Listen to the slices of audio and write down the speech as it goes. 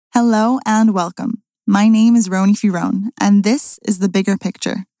Hello and welcome. My name is Roni Firon, and this is The Bigger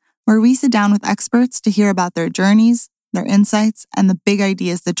Picture, where we sit down with experts to hear about their journeys, their insights, and the big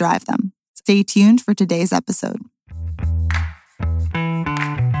ideas that drive them. Stay tuned for today's episode.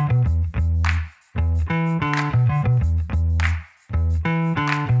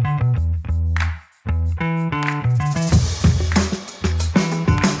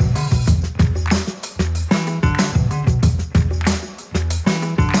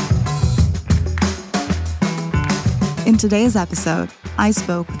 In today's episode, I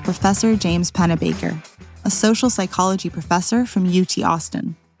spoke with Professor James Pennebaker, a social psychology professor from UT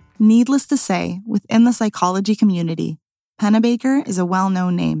Austin. Needless to say, within the psychology community, Pennebaker is a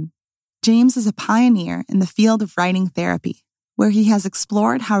well-known name. James is a pioneer in the field of writing therapy, where he has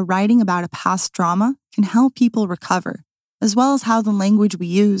explored how writing about a past trauma can help people recover, as well as how the language we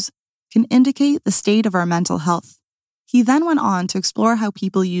use can indicate the state of our mental health. He then went on to explore how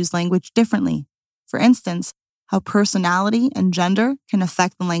people use language differently. For instance, how personality and gender can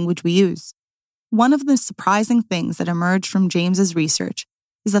affect the language we use. One of the surprising things that emerged from James's research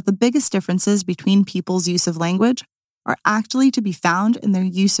is that the biggest differences between people's use of language are actually to be found in their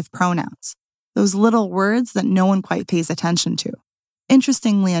use of pronouns, those little words that no one quite pays attention to.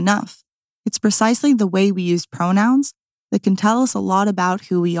 Interestingly enough, it's precisely the way we use pronouns that can tell us a lot about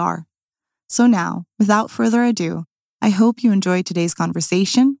who we are. So now, without further ado, I hope you enjoyed today's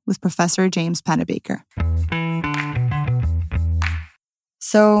conversation with Professor James Pennebaker.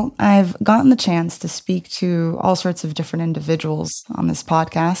 So I've gotten the chance to speak to all sorts of different individuals on this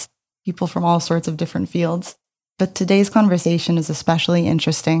podcast, people from all sorts of different fields. But today's conversation is especially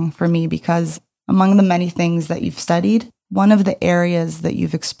interesting for me because among the many things that you've studied, one of the areas that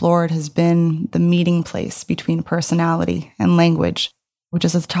you've explored has been the meeting place between personality and language, which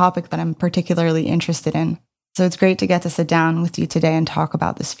is a topic that I'm particularly interested in. So it's great to get to sit down with you today and talk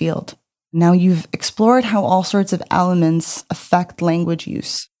about this field. Now, you've explored how all sorts of elements affect language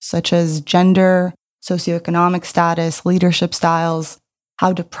use, such as gender, socioeconomic status, leadership styles,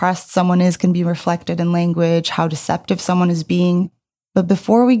 how depressed someone is can be reflected in language, how deceptive someone is being. But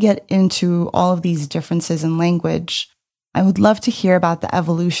before we get into all of these differences in language, I would love to hear about the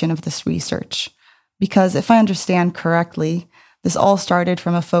evolution of this research. Because if I understand correctly, this all started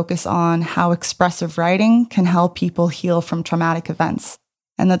from a focus on how expressive writing can help people heal from traumatic events.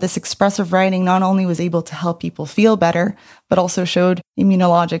 And that this expressive writing not only was able to help people feel better, but also showed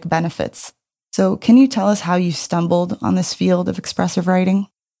immunologic benefits. So can you tell us how you stumbled on this field of expressive writing?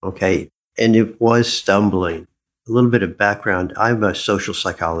 Okay, and it was stumbling. A little bit of background. I'm a social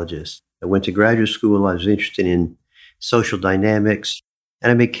psychologist. I went to graduate school. I was interested in social dynamics,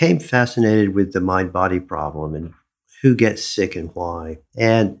 and I became fascinated with the mind-body problem and who gets sick and why.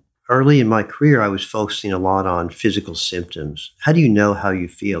 And early in my career, I was focusing a lot on physical symptoms. How do you know how you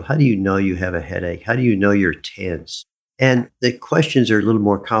feel? How do you know you have a headache? How do you know you're tense? And the questions are a little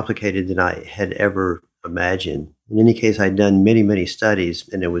more complicated than I had ever imagined. In any case, I'd done many, many studies,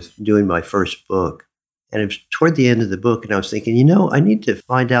 and I was doing my first book. And it was toward the end of the book, and I was thinking, I need to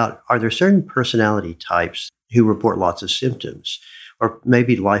find out, are there certain personality types who report lots of symptoms or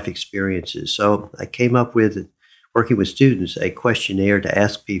maybe life experiences? So I came up with, working with students, a questionnaire to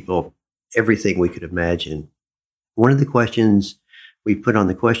ask people everything we could imagine. One of the questions we put on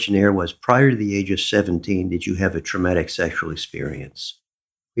the questionnaire was, prior to the age of 17, did you have a traumatic sexual experience?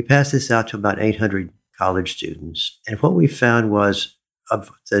 We passed this out to about 800 college students. And what we found was, of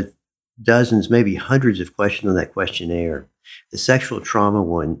the dozens, maybe hundreds of questions on that questionnaire, the sexual trauma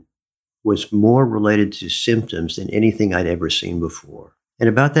one was more related to symptoms than anything I'd ever seen before. And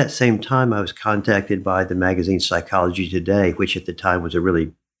about that same time, I was contacted by the magazine Psychology Today, which at the time was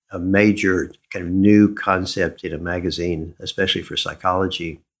a major kind of new concept in a magazine, especially for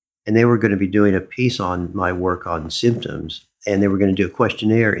psychology. And they were going to be doing a piece on my work on symptoms, and they were going to do a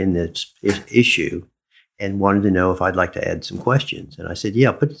questionnaire in this issue and wanted to know if I'd like to add some questions. And I said,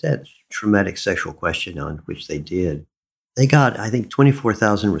 yeah, put that traumatic sexual question on, which they did. They got, I think,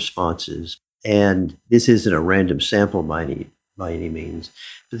 24,000 responses. And this isn't a random sample by any means.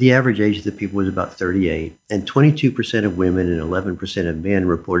 But the average age of the people was about 38, and 22% of women and 11% of men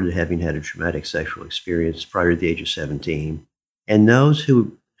reported having had a traumatic sexual experience prior to the age of 17. And those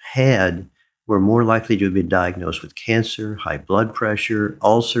who had were more likely to have been diagnosed with cancer, high blood pressure,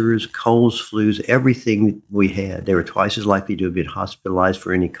 ulcers, colds, flus, everything we had. They were twice as likely to have been hospitalized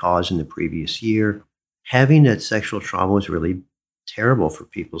for any cause in the previous year. Having that sexual trauma was really terrible for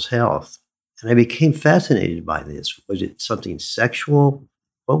people's health. And I became fascinated by this. Was it something sexual?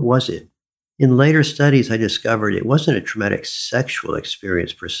 What was it? In later studies, I discovered it wasn't a traumatic sexual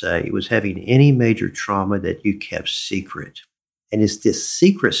experience per se. It was having any major trauma that you kept secret. And it's this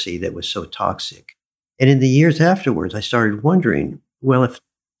secrecy that was so toxic. And in the years afterwards, I started wondering, well, if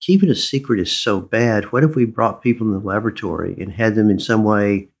keeping a secret is so bad, what if we brought people in the laboratory and had them in some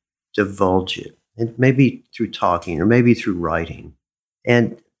way divulge it? And maybe through talking or maybe through writing.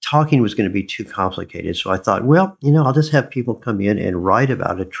 And talking was going to be too complicated. So I thought, well, I'll just have people come in and write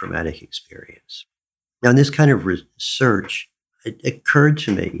about a traumatic experience. Now, in this kind of research, it occurred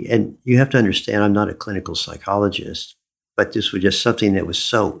to me, and you have to understand, I'm not a clinical psychologist, but this was just something that was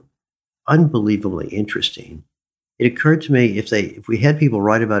so unbelievably interesting. It occurred to me if we had people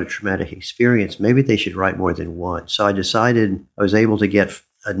write about a traumatic experience, maybe they should write more than one. So I decided I was able to get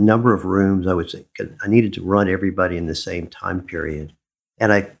a number of rooms. I needed to run everybody in the same time period.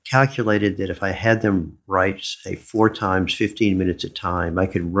 And I calculated that if I had them write, say, 4 times 15 minutes a time, I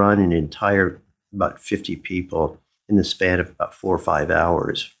could run an entire about 50 people in the span of about 4 or 5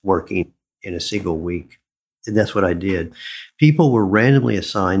 hours working in a single week. And that's what I did. People were randomly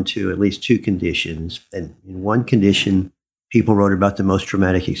assigned to at least 2 conditions. And in one condition, people wrote about the most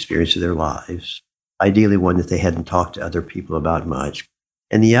traumatic experience of their lives, ideally one that they hadn't talked to other people about much.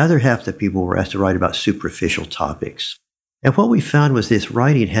 And the other half of the people were asked to write about superficial topics. And what we found was this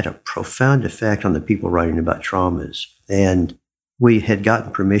writing had a profound effect on the people writing about traumas. And we had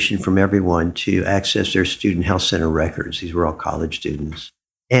gotten permission from everyone to access their student health center records. These were all college students.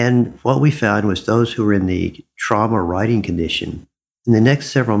 And what we found was those who were in the trauma writing condition, in the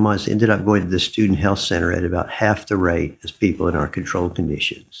next several months, ended up going to the student health center at about half the rate as people in our control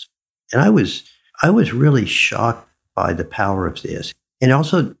conditions. And I was really shocked by the power of this, and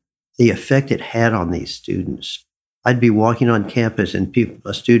also the effect it had on these students. I'd be walking on campus and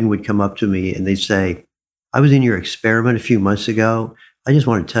a student would come up to me and they'd say, I was in your experiment a few months ago. I just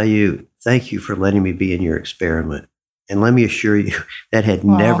want to tell you, thank you for letting me be in your experiment. And let me assure you, that had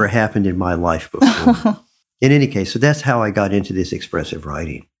never happened in my life before. In any case, so that's how I got into this expressive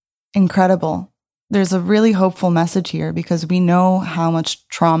writing. Incredible. There's a really hopeful message here because we know how much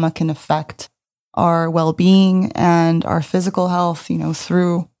trauma can affect our well-being and our physical health,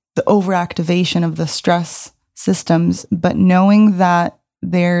 through the overactivation of the stress systems. But knowing that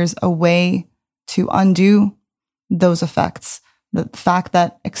there's a way to undo those effects, the fact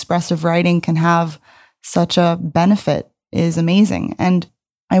that expressive writing can have such a benefit is amazing. And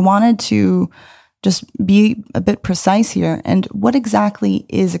I wanted to just be a bit precise here. And what exactly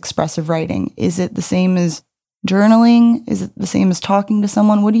is expressive writing? Is it the same as journaling? Is it the same as talking to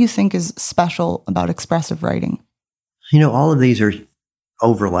someone? What do you think is special about expressive writing? All of these are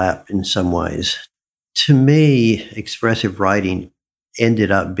overlap in some ways. To me, expressive writing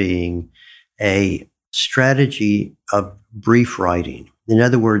ended up being a strategy of brief writing. In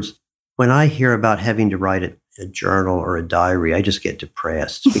other words, when I hear about having to write a journal or a diary, I just get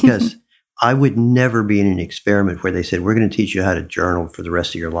depressed because I would never be in an experiment where they said, we're going to teach you how to journal for the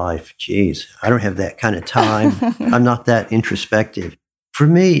rest of your life. Geez, I don't have that kind of time. I'm not that introspective. For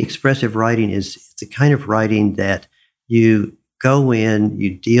me, expressive writing is the kind of writing that you go in,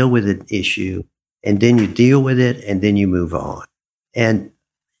 you deal with an issue, and then you deal with it, and then you move on. And,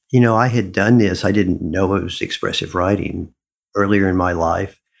 I had done this. I didn't know it was expressive writing earlier in my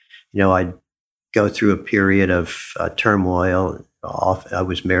life. I'd go through a period of turmoil. I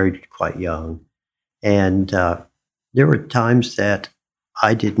was married quite young. And there were times that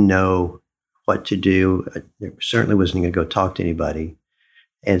I didn't know what to do. I certainly wasn't going to go talk to anybody.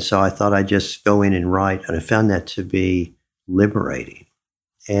 And so I thought I'd just go in and write. And I found that to be liberating.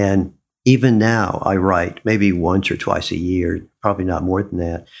 And even now, I write maybe once or twice a year, probably not more than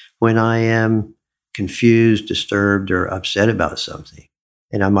that, when I am confused, disturbed, or upset about something.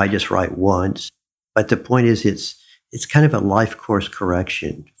 And I might just write once. But the point is, it's kind of a life course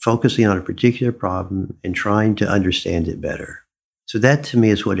correction, focusing on a particular problem and trying to understand it better. So that to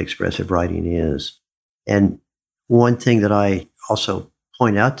me is what expressive writing is. And one thing that I also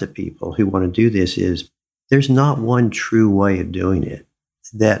point out to people who want to do this is there's not one true way of doing it.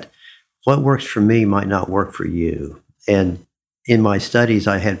 That what works for me might not work for you. And in my studies,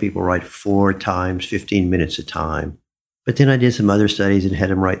 I had people write 4 times, 15 minutes a time. But then I did some other studies and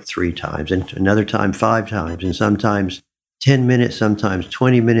had them write 3 times, and another time 5 times, and sometimes 10 minutes, sometimes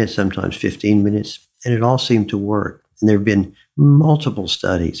 20 minutes, sometimes 15 minutes. And it all seemed to work. And there have been multiple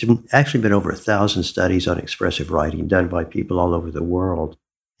studies. There have actually been over 1,000 studies on expressive writing done by people all over the world.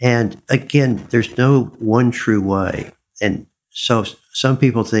 And again, there's no one true way. And so some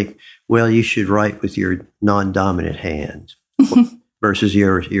people think, well, you should write with your non-dominant hand versus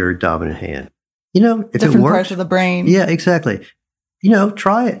your dominant hand. If different it works, parts of the brain. Yeah, exactly.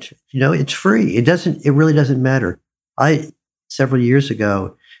 Try it. It's free. It really doesn't matter. I, several years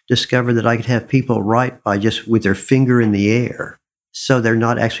ago, discovered that I could have people write by just with their finger in the air. So they're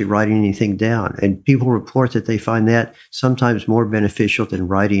not actually writing anything down. And people report that they find that sometimes more beneficial than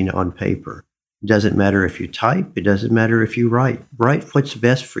writing on paper. It doesn't matter if you type. It doesn't matter if you write. Write what's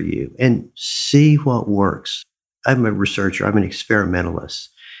best for you and see what works. I'm a researcher. I'm an experimentalist.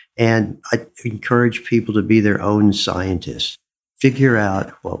 And I encourage people to be their own scientists. Figure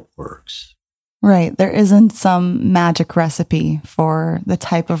out what works. Right. There isn't some magic recipe for the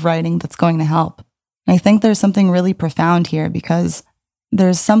type of writing that's going to help. And I think there's something really profound here because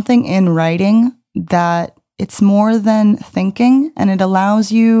there's something in writing that it's more than thinking, and it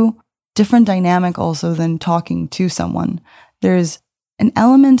allows you different dynamic also than talking to someone. There's an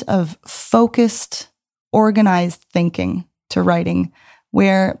element of focused, organized thinking to writing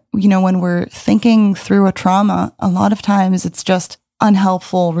where, when we're thinking through a trauma, a lot of times it's just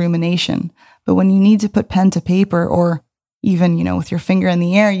unhelpful rumination. But when you need to put pen to paper or even, with your finger in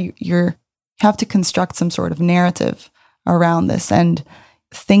the air, you have to construct some sort of narrative around this and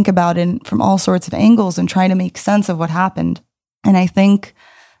think about it from all sorts of angles and try to make sense of what happened. And I think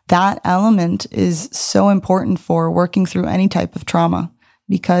that element is so important for working through any type of trauma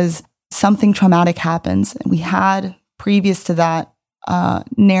because something traumatic happens. And we had previous to that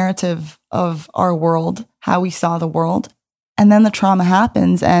narrative of our world, how we saw the world. And then the trauma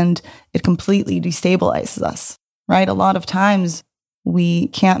happens and it completely destabilizes us, right? A lot of times we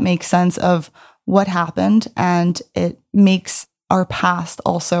can't make sense of what happened and it makes our past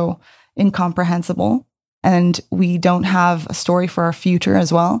also incomprehensible. And we don't have a story for our future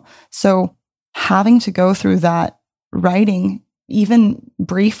as well. So having to go through that writing, even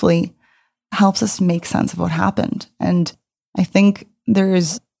briefly, helps us make sense of what happened. And I think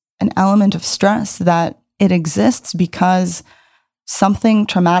there's an element of stress that it exists because something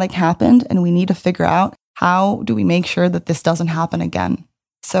traumatic happened and we need to figure out how do we make sure that this doesn't happen again.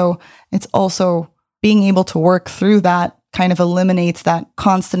 So it's also being able to work through that kind of eliminates that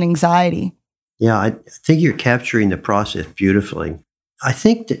constant anxiety. Yeah, I think you're capturing the process beautifully. I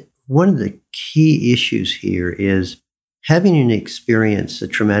think that one of the key issues here is having an experience, a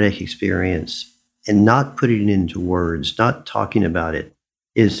traumatic experience, and not putting it into words, not talking about it,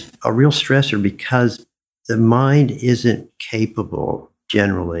 is a real stressor because the mind isn't capable,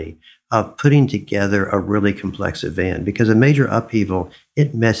 generally, of putting together a really complex event. Because a major upheaval,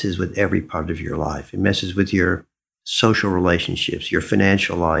 it messes with every part of your life. It messes with your social relationships, your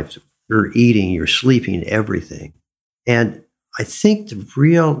financial life, your eating, your sleeping, everything. And I think the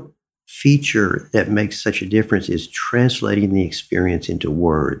real feature that makes such a difference is translating the experience into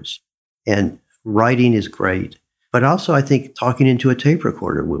words. And writing is great. But also, I think talking into a tape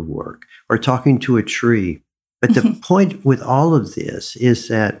recorder would work, or talking to a tree. But the point with all of this is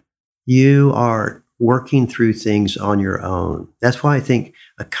that you are working through things on your own. That's why I think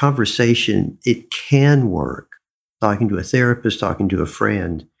a conversation, it can work. Talking to a therapist, talking to a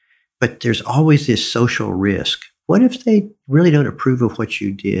friend. But there's always this social risk. What if they really don't approve of what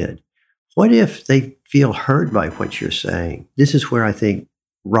you did? What if they feel hurt by what you're saying? This is where I think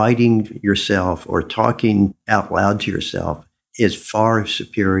writing yourself or talking out loud to yourself is far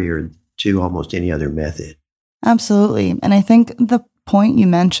superior to almost any other method. Absolutely. And I think the point you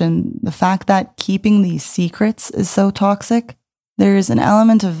mentioned, the fact that keeping these secrets is so toxic, there's an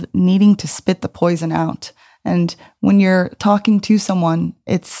element of needing to spit the poison out. And when you're talking to someone,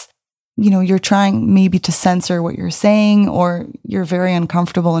 it's, you're trying maybe to censor what you're saying, or you're very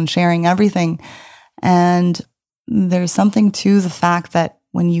uncomfortable in sharing everything. And there's something to the fact that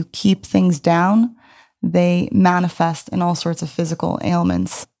when you keep things down, they manifest in all sorts of physical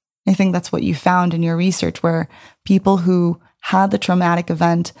ailments. I think that's what you found in your research, where people who had the traumatic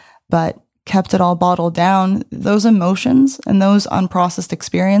event but kept it all bottled down, those emotions and those unprocessed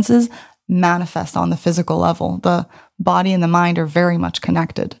experiences manifest on the physical level. The body and the mind are very much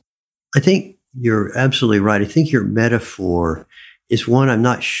connected. I think you're absolutely right. I think your metaphor is one I'm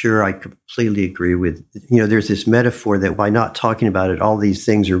not sure I completely agree with. There's this metaphor that by not talking about it, all these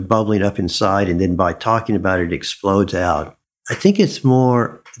things are bubbling up inside, and then by talking about it, it explodes out. I think it's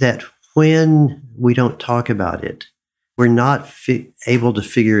more that when we don't talk about it, we're not able to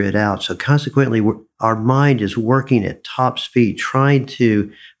figure it out. So consequently, our mind is working at top speed, trying to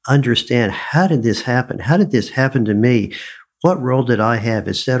understand, how did this happen? How did this happen to me? What role did I have,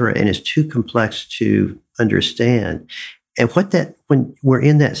 et cetera? And it's too complex to understand. And when we're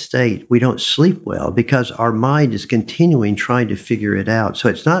in that state, we don't sleep well because our mind is continuing trying to figure it out. So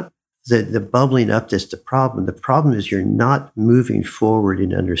it's not the bubbling up that's the problem. The problem is you're not moving forward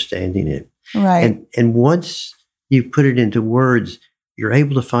in understanding it. Right. And once you put it into words, you're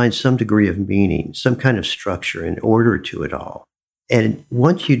able to find some degree of meaning, some kind of structure and order to it all. And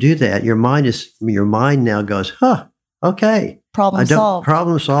once you do that, your mind now goes, okay, problem solved.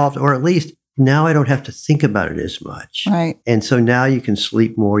 Problem solved, or at least now I don't have to think about it as much. Right. And so now you can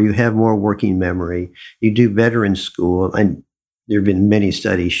sleep more, you have more working memory, you do better in school. And there have been many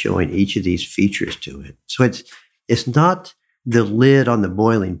studies showing each of these features to it. So it's not the lid on the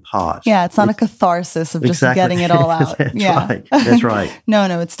boiling pot. Yeah, it's not a catharsis of just getting it all out. Right. That's right.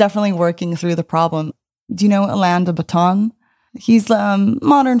 No, it's definitely working through the problem. Do you know Alain de Botton? He's a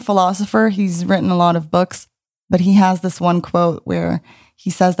modern philosopher. He's written a lot of books, but he has this one quote where he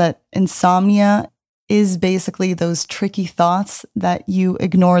says that insomnia is basically those tricky thoughts that you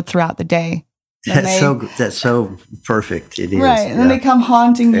ignored throughout the day. That's so perfect. It is. Right. And then they come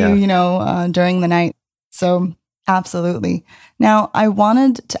haunting you, during the night. So absolutely. Now, I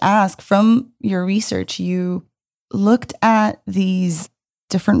wanted to ask, from your research, you looked at these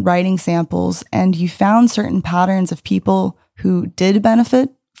different writing samples and you found certain patterns of people who did benefit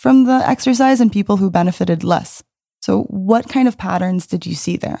from the exercise and people who benefited less. So what kind of patterns did you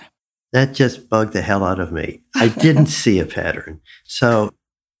see there? That just bugged the hell out of me. I didn't see a pattern. So,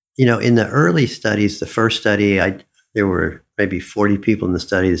 in the early studies, the first study, there were maybe 40 people in the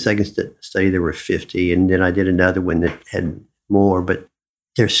study. The second study, there were 50. And then I did another one that had more. But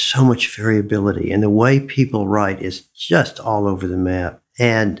there's so much variability. And the way people write is just all over the map.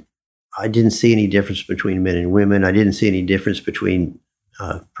 And I didn't see any difference between men and women. I didn't see any difference between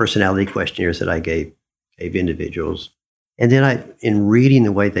personality questionnaires that I gave individuals. And then in reading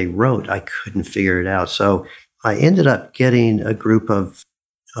the way they wrote, I couldn't figure it out. So I ended up getting a group of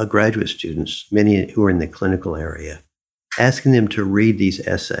graduate students, many who are in the clinical area, asking them to read these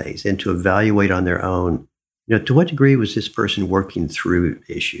essays and to evaluate on their own, to what degree was this person working through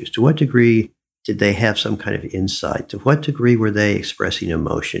issues? To what degree did they have some kind of insight? To what degree were they expressing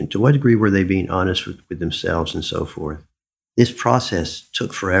emotion? To what degree were they being honest with themselves and so forth? This process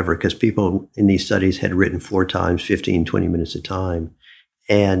took forever because people in these studies had written 4 times, 15, 20 minutes a time.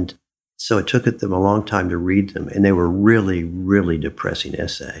 And so it took them a long time to read them. And they were really, really depressing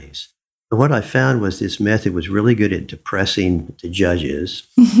essays. And what I found was this method was really good at depressing the judges.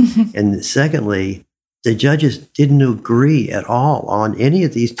 And secondly, the judges didn't agree at all on any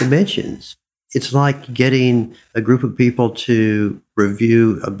of these dimensions. It's like getting a group of people to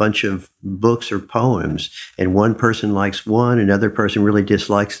review a bunch of books or poems, and one person likes one, another person really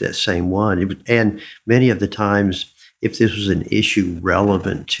dislikes that same one. And many of the times, if this was an issue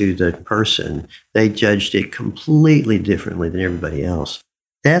relevant to the person, they judged it completely differently than everybody else.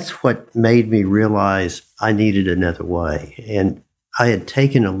 That's what made me realize I needed another way. And I had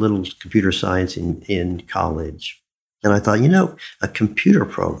taken a little computer science in college. And I thought, a computer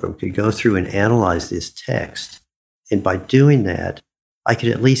program could go through and analyze this text. And by doing that, I could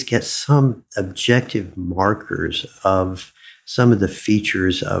at least get some objective markers of some of the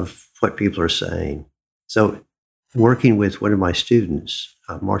features of what people are saying. So working with one of my students,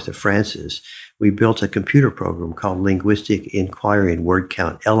 Martha Francis, we built a computer program called Linguistic Inquiry and Word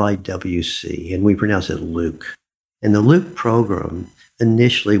Count, LIWC, and we pronounce it Luke. And the Luke program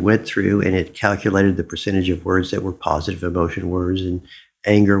initially went through and it calculated the percentage of words that were positive emotion words and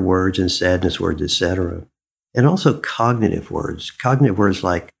anger words and sadness words, etc. And also cognitive words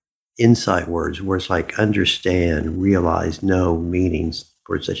like insight words like understand, realize, know, meanings,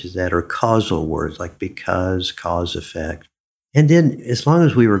 words such as that, or causal words like because, cause, effect. And then as long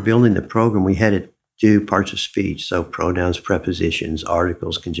as we were building the program, we had it do parts of speech, so pronouns, prepositions,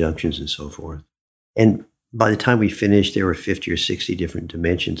 articles, conjunctions, and so forth. And by the time we finished, there were 50 or 60 different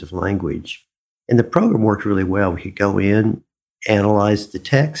dimensions of language. And the program worked really well. We could go in, analyze the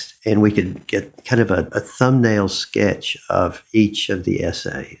text, and we could get kind of a thumbnail sketch of each of the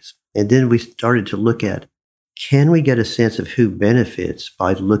essays. And then we started to look at, can we get a sense of who benefits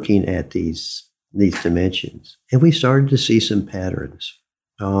by looking at these dimensions? And we started to see some patterns.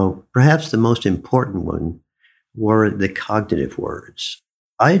 Perhaps the most important one were the cognitive words.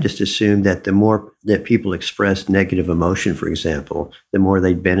 I just assumed that the more that people expressed negative emotion, for example, the more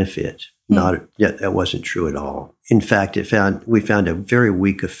they'd benefit. That wasn't true at all. In fact, we found a very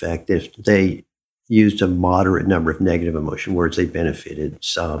weak effect. If they used a moderate number of negative emotion words, they benefited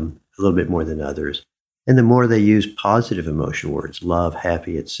some, a little bit more than others. And the more they used positive emotion words, love,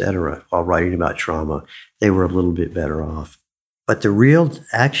 happy, etc., while writing about trauma, they were a little bit better off. But the real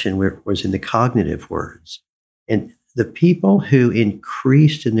action was in the cognitive words. And the people who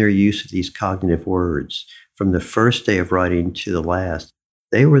increased in their use of these cognitive words from the first day of writing to the last,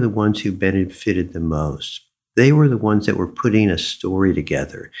 they were the ones who benefited the most. They were the ones that were putting a story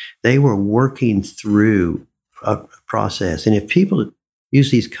together. They were working through a process. And if people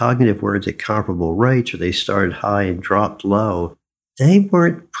use these cognitive words at comparable rates, or they started high and dropped low, they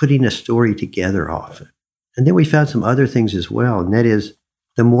weren't putting a story together often. And then we found some other things as well. And that is,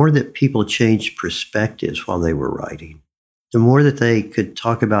 the more that people changed perspectives while they were writing, the more that they could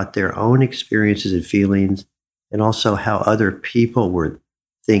talk about their own experiences and feelings, and also how other people were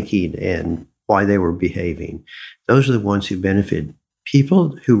thinking and why they were behaving. Those are the ones who benefited.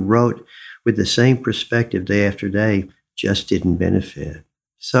 People who wrote with the same perspective day after day just didn't benefit.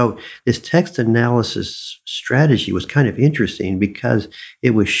 So this text analysis strategy was kind of interesting because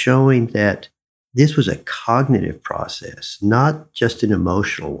it was showing that this was a cognitive process, not just an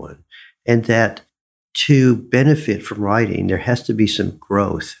emotional one, and that to benefit from writing, there has to be some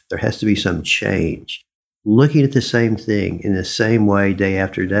growth. There has to be some change. Looking at the same thing in the same way day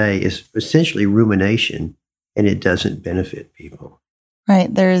after day is essentially rumination, and it doesn't benefit people.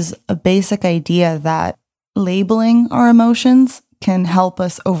 Right. There's a basic idea that labeling our emotions can help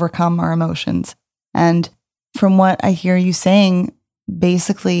us overcome our emotions. And from what I hear you saying,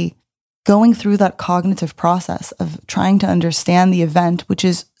 basically going through that cognitive process of trying to understand the event, which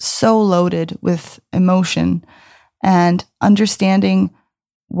is so loaded with emotion, and understanding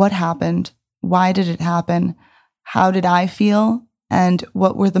what happened, why did it happen, how did I feel, and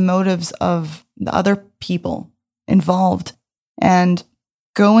what were the motives of the other people involved. And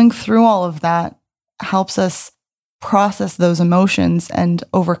going through all of that helps us process those emotions and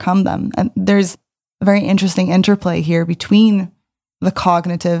overcome them. And there's a very interesting interplay here between the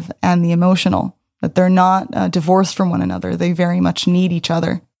cognitive and the emotional, that they're not divorced from one another. They very much need each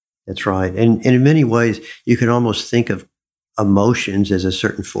other. That's right. And in many ways, you can almost think of emotions as a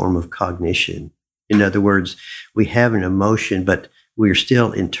certain form of cognition. In other words, we have an emotion, but we're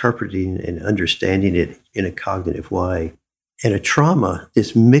still interpreting and understanding it in a cognitive way. And a trauma,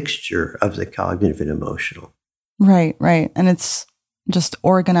 this mixture of the cognitive and emotional. Right, right. And it's just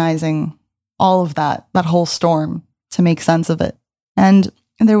organizing all of that whole storm to make sense of it. And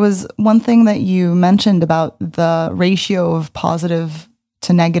there was one thing that you mentioned about the ratio of positive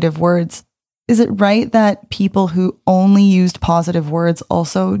to negative words. Is it right that people who only used positive words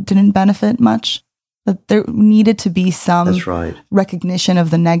also didn't benefit much? That there needed to be some That's right. recognition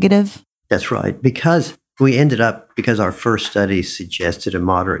of the negative? That's right. Because our first study suggested a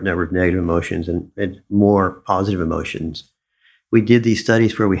moderate number of negative emotions and more positive emotions. We did these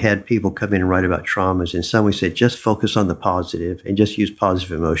studies where we had people come in and write about traumas, and some we said, just focus on the positive and just use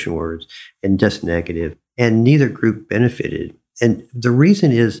positive emotion words and just negative. And neither group benefited. And the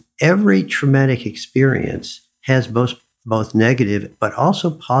reason is every traumatic experience has both negative but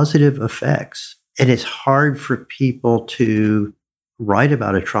also positive effects. And it's hard for people to write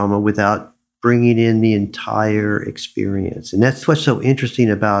about a trauma without bringing in the entire experience. And that's what's so interesting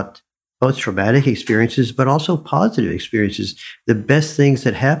about both traumatic experiences, but also positive experiences. The best things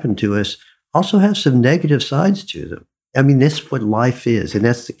that happen to us also have some negative sides to them. I mean, that's what life is. And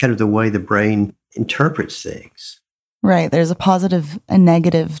that's kind of the way the brain interprets things. Right. There's a positive and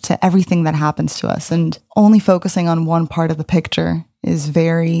negative to everything that happens to us. And only focusing on one part of the picture is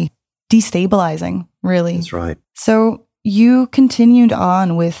very destabilizing, really. That's right. So you continued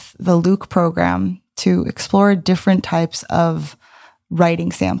on with the Luke program to explore different types of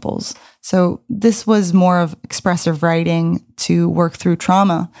writing samples. So this was more of expressive writing to work through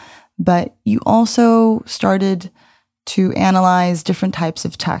trauma, but you also started to analyze different types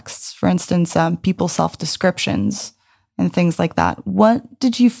of texts. For instance, people's self-descriptions and things like that. What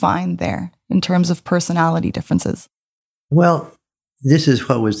did you find there in terms of personality differences? Well, this is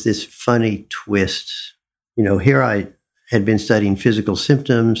what was this funny twist. Here I had been studying physical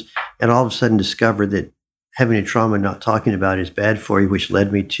symptoms and all of a sudden discovered that having a trauma not talking about is bad for you, which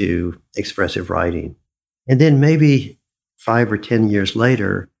led me to expressive writing. And then maybe 5 or 10 years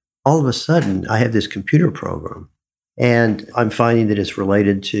later, all of a sudden I have this computer program and I'm finding that it's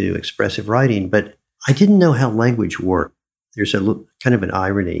related to expressive writing, but I didn't know how language worked. There's a kind of an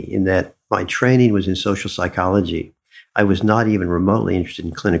irony in that my training was in social psychology. I was not even remotely interested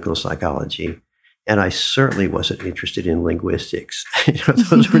in clinical psychology. And I certainly wasn't interested in linguistics.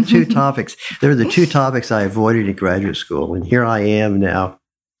 Those were two topics. They were the two topics I avoided in graduate school. And here I am now,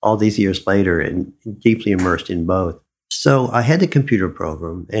 all these years later, and deeply immersed in both. So I had the computer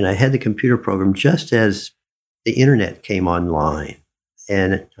program, and I had the computer program just as the internet came online.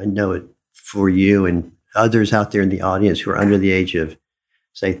 And I know it for you and others out there in the audience who are under the age of,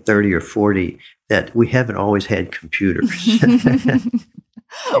 say, 30 or 40, that we haven't always had computers.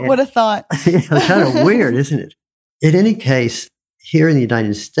 What a thought. It's kind of weird, isn't it? In any case, here in the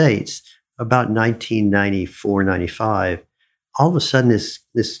United States, about 1994, 95, all of a sudden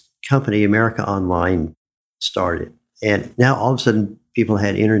this company, America Online, started. And now all of a sudden people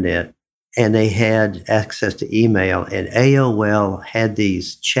had internet and they had access to email, and AOL had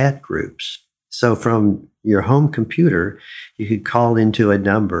these chat groups. So from your home computer, you could call into a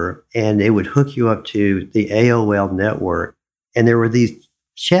number and it would hook you up to the AOL network. And there were these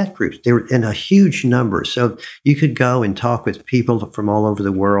chat groups. They were in a huge number. So you could go and talk with people from all over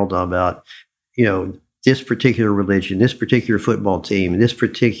the world about, this particular religion, this particular football team, this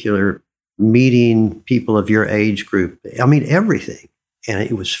particular meeting people of your age group. I mean, everything. And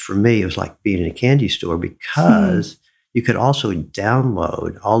it was, for me, it was like being in a candy store because you could also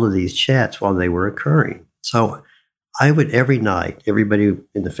download all of these chats while they were occurring. So I would, every night, everybody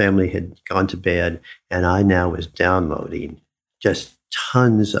in the family had gone to bed, and I now was downloading just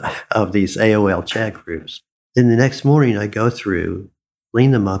tons of these AOL chat groups. Then the next morning, I go through,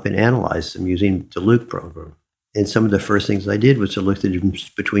 clean them up, and analyze them using the Luke program. And some of the first things I did was to look at the difference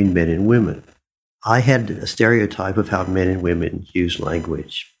between men and women. I had a stereotype of how men and women use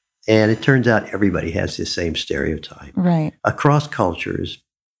language. And it turns out everybody has the same stereotype. Right. Across cultures,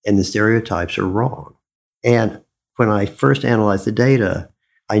 and the stereotypes are wrong. And when I first analyzed the data,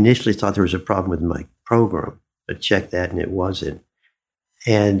 I initially thought there was a problem with my program, but checked that and it wasn't.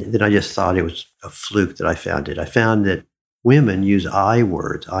 And then I just thought it was a fluke that I found it. I found that women use I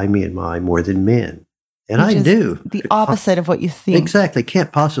words, I, me, and my, more than men. And Which I do. The opposite of what you think. Exactly.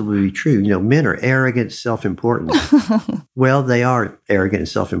 Can't possibly be true. Men are arrogant, self-important. Well, they are arrogant and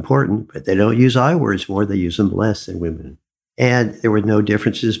self-important, but they don't use I words more. They use them less than women. And there were no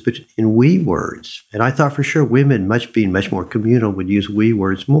differences in we words. And I thought for sure women, being much more communal, would use we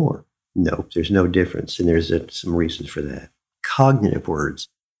words more. No, there's no difference. And there's some reasons for that. Cognitive words,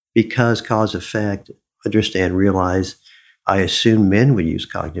 because, cause, effect, understand, realize. I assume men would use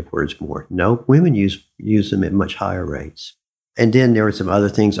cognitive words more. No, women use them at much higher rates. And then there were some other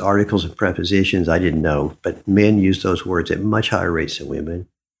things, articles and prepositions I didn't know, but men use those words at much higher rates than women.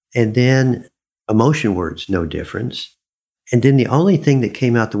 And then emotion words, no difference. And then the only thing that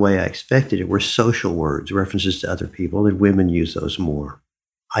came out the way I expected it were social words, references to other people, and women use those more.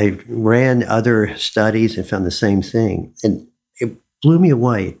 I ran other studies and found the same thing. And it blew me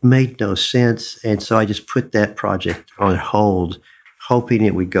away. It made no sense. And so I just put that project on hold, hoping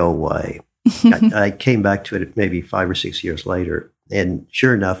it would go away. I came back to it maybe 5 or 6 years later. And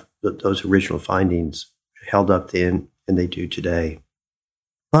sure enough, those original findings held up then, and they do today.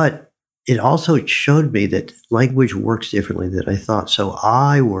 But it also showed me that language works differently than I thought. So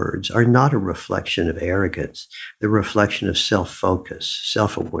I words are not a reflection of arrogance. They're a reflection of self-focus,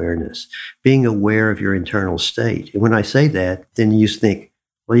 self-awareness, being aware of your internal state. And when I say that, then you think,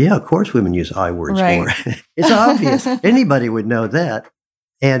 well, yeah, of course women use I words more. It's obvious. Anybody would know that.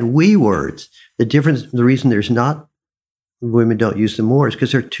 And we words, the reason there's not, women don't use them more is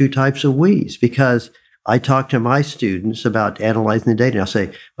because there are two types of we's. Because I talk to my students about analyzing the data. And I'll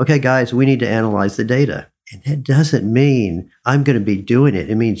say, okay, guys, we need to analyze the data. And that doesn't mean I'm going to be doing it.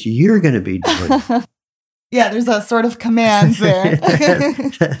 It means you're going to be doing it. Yeah, there's a sort of command there.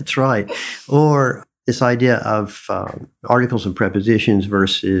 That's right. Or this idea of articles and prepositions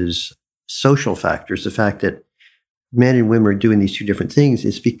versus social factors, the fact that men and women are doing these two different things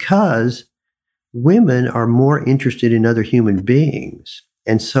is because women are more interested in other human beings.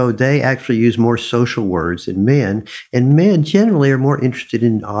 And so they actually use more social words than men, and men generally are more interested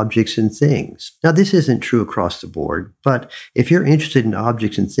in objects and things. Now, this isn't true across the board, but if you're interested in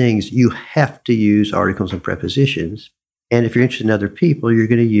objects and things, you have to use articles and prepositions. And if you're interested in other people, you're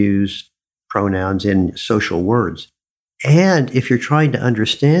going to use pronouns and social words. And if you're trying to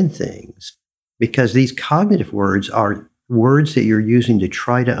understand things, because these cognitive words are words that you're using to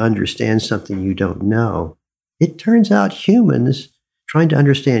try to understand something you don't know, it turns out trying to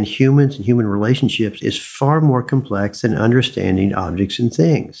understand humans and human relationships is far more complex than understanding objects and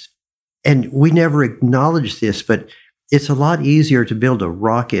things. And we never acknowledge this, but it's a lot easier to build a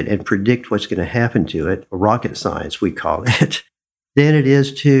rocket and predict what's going to happen to it, rocket science we call it, than it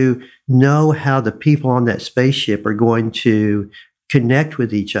is to know how the people on that spaceship are going to connect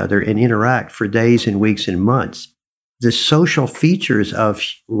with each other and interact for days and weeks and months. The social features of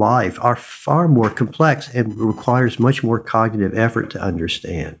life are far more complex and requires much more cognitive effort to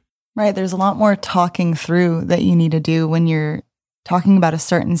understand. Right. There's a lot more talking through that you need to do when you're talking about a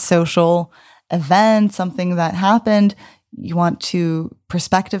certain social event, something that happened. You want to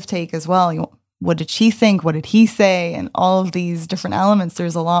perspective take as well. What did she think? What did he say? And all of these different elements.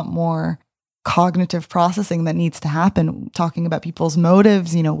 There's a lot more cognitive processing that needs to happen, talking about people's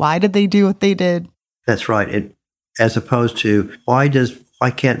motives. Why did they do what they did? That's right. As opposed to why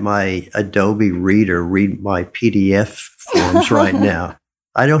can't my Adobe Reader read my PDF forms right now?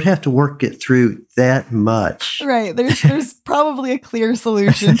 I don't have to work it through that much. Right. There's probably a clear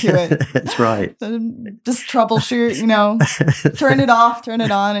solution to it. That's right. So just troubleshoot, turn it off, turn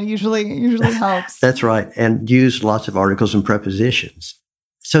it on. It usually helps. That's right. And use lots of articles and prepositions.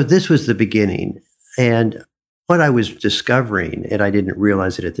 So this was the beginning. And what I was discovering, and I didn't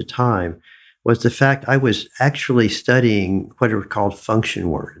realize it at the time, was the fact I was actually studying what are called function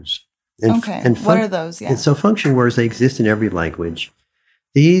words. And what are those? Yeah. And so function words, they exist in every language.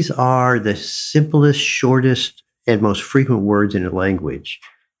 These are the simplest, shortest, and most frequent words in a language.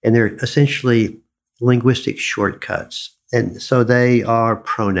 And they're essentially linguistic shortcuts. And so they are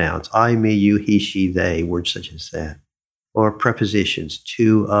pronouns, I, me, you, he, she, they, words such as that. Or prepositions,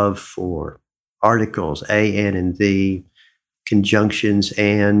 to, of, for. Articles, a, and the. Conjunctions,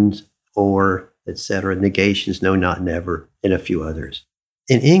 and, or, etc. Negations, no, not, never, and a few others.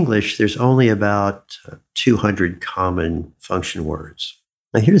 In English, there's only about 200 common function words.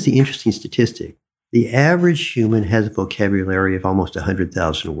 Now, here's the interesting statistic. The average human has a vocabulary of almost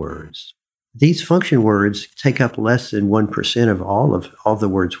 100,000 words. These function words take up less than 1% of all the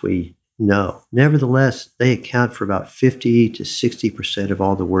words we know. Nevertheless, they account for about 50 to 60% of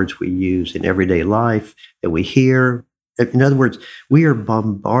all the words we use in everyday life that we hear. In other words, we are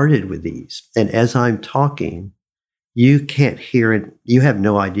bombarded with these. And as I'm talking, you can't hear it. You have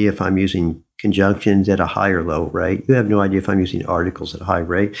no idea if I'm using conjunctions at a high or low rate. You have no idea if I'm using articles at a high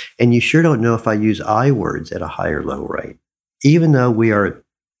rate. And you sure don't know if I use I words at a high or low rate. Even though we are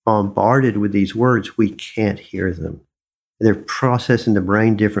bombarded with these words, we can't hear them. They're processed in the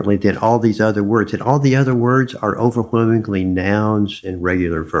brain differently than all these other words. And all the other words are overwhelmingly nouns and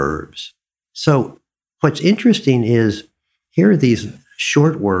regular verbs. So what's interesting is here are these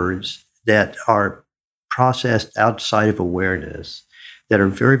short words that are processed outside of awareness that are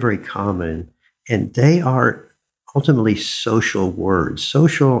very, very common. And they are ultimately social words.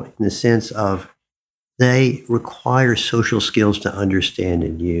 Social in the sense of they require social skills to understand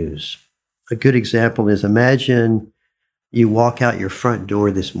and use. A good example is imagine you walk out your front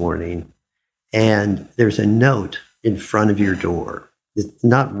door this morning and there's a note in front of your door. It's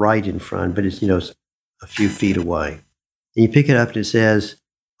not right in front, but it's, a few feet away. And you pick it up and it says,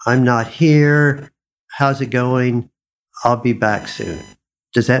 I'm not here. How's it going? I'll be back soon.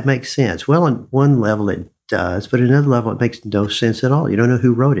 Does that make sense? Well, on one level it does, but on another level it makes no sense at all. You don't know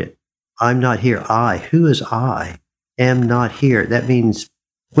who wrote it. I'm not here. Who is I? Am not here. That means,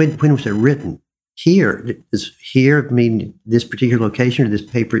 when was it written? Here. Does here mean this particular location or this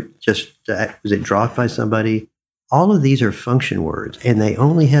paper was it dropped by somebody? All of these are function words, and they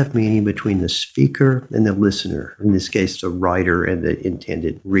only have meaning between the speaker and the listener, in this case, the writer and the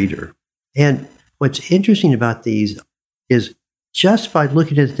intended reader. And what's interesting about these is just by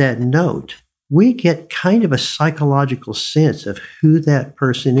looking at that note, we get kind of a psychological sense of who that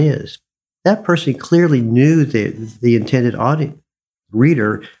person is. That person clearly knew the intended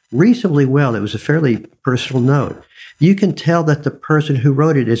reader reasonably well. It was a fairly personal note. You can tell that the person who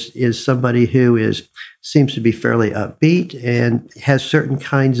wrote it is somebody who seems to be fairly upbeat and has certain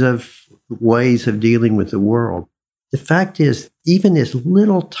kinds of ways of dealing with the world. The fact is, even this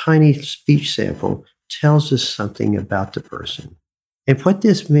little tiny speech sample tells us something about the person. And what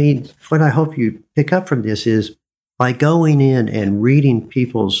this means, what I hope you pick up from this is by going in and reading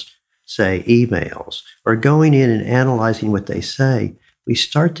people's, say, emails, or going in and analyzing what they say, we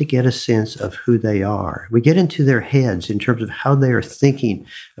start to get a sense of who they are. We get into their heads in terms of how they are thinking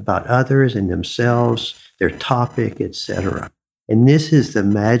about others and themselves, their topic, etc. And this is the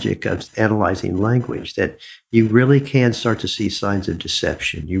magic of analyzing language, that you really can start to see signs of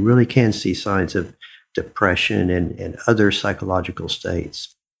deception. You really can see signs of depression and other psychological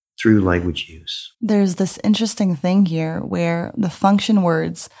states through language use. There's this interesting thing here where the function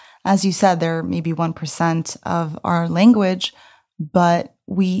words, as you said, they're maybe 1% of our language, but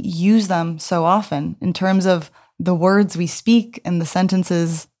we use them so often in terms of the words we speak and the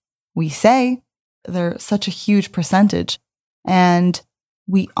sentences we say. They're such a huge percentage. And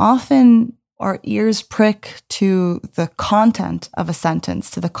we often, our ears prick to the content of a sentence,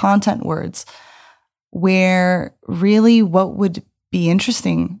 to the content words, where really what would be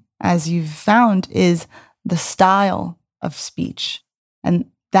interesting, as you've found, is the style of speech. And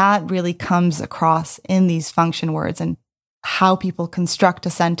that really comes across in these function words and how people construct a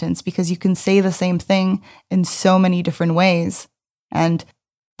sentence, because you can say the same thing in so many different ways. And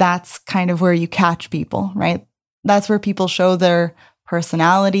that's kind of where you catch people, right? That's where people show their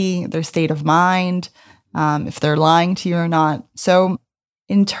personality, their state of mind, if they're lying to you or not. So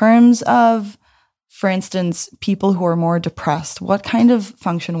in terms of, for instance, people who are more depressed, what kind of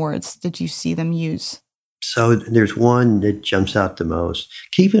function words did you see them use? So there's one that jumps out the most.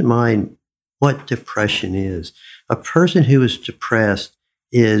 Keep in mind, what depression is. A person who is depressed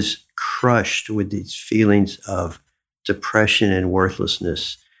is crushed with these feelings of depression and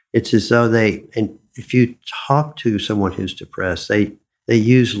worthlessness. It's as though and if you talk to someone who's depressed, they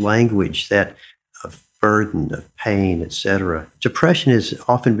use language that of burden, of pain, etc. Depression has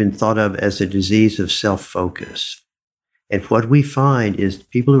often been thought of as a disease of self-focus. And what we find is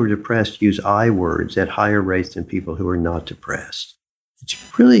people who are depressed use I words at higher rates than people who are not depressed.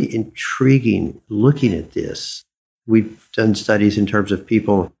 It's really intriguing looking at this. We've done studies in terms of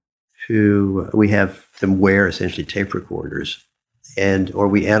people who we have them wear essentially tape recorders, or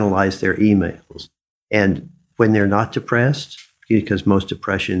we analyze their emails. And when they're not depressed, because most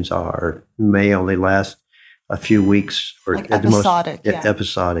depressions may only last a few weeks or like at episodic, the most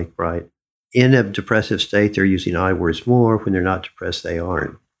episodic, right? In a depressive state, they're using I words more. When they're not depressed, they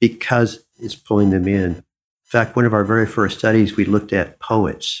aren't, because it's pulling them in. In fact, one of our very first studies, we looked at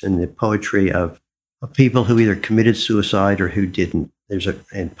poets and the poetry of people who either committed suicide or who didn't.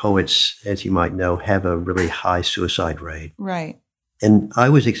 And poets, as you might know, have a really high suicide rate. Right. And I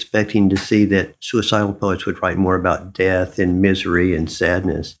was expecting to see that suicidal poets would write more about death and misery and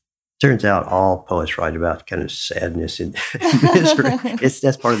sadness. Turns out all poets write about kind of sadness and misery.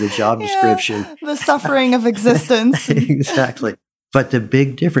 That's part of the job description. The suffering of existence. Exactly. But the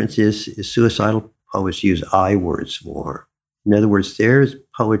big difference is suicidal poets use I words more. In other words, their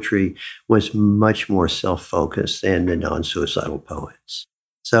poetry was much more self-focused than the non-suicidal poets.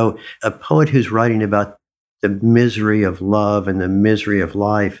 So a poet who's writing about the misery of love and the misery of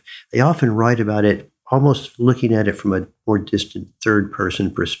life, they often write about it almost looking at it from a more distant third-person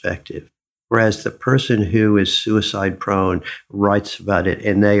perspective. Whereas the person who is suicide-prone writes about it,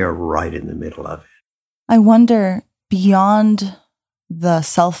 and they are right in the middle of it. I wonder, beyond the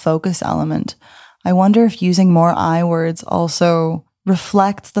self-focus element, I wonder if using more I words also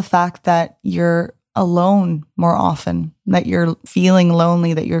reflects the fact that you're alone more often, that you're feeling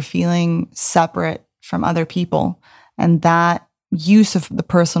lonely, that you're feeling separate from other people. And that use of the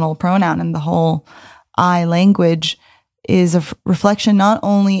personal pronoun and the whole I language is a reflection not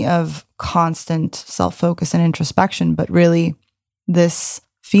only of constant self-focus and introspection, but really this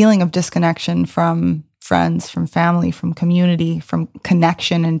feeling of disconnection from friends, from family, from community, from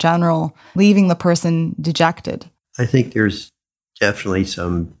connection in general, leaving the person dejected. I think there's definitely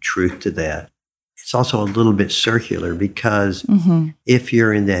some truth to that. It's also a little bit circular because if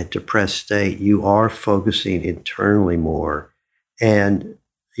you're in that depressed state, you are focusing internally more and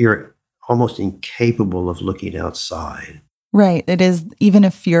you're almost incapable of looking outside. Right. It is, even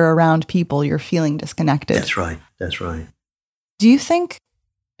if you're around people, you're feeling disconnected. That's right. That's right. Do you think,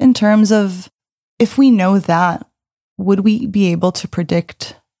 in terms of, if we know that, would we be able to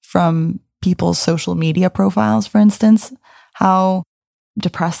predict from people's social media profiles, for instance, how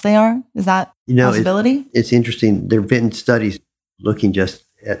depressed they are? Is that a possibility? It's interesting. There have been studies looking just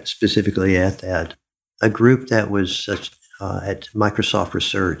specifically at that. A group that was at Microsoft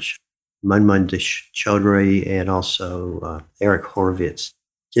Research, Manman Chaudhry and also Eric Horvitz,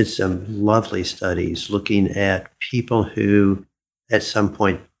 did some lovely studies looking at people who at some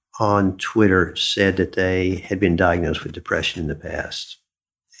point on Twitter said that they had been diagnosed with depression in the past.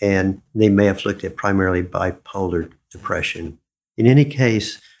 And they may have looked at primarily bipolar depression. In any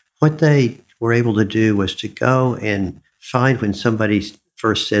case, what they were able to do was to go and find when somebody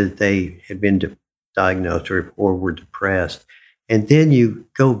first said that they had been diagnosed or were depressed. And then you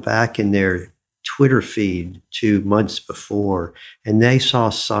go back in their Twitter feed to months before, and they saw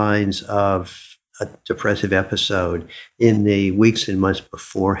signs of a depressive episode in the weeks and months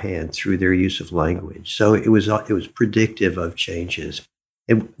beforehand through their use of language. So it was predictive of changes.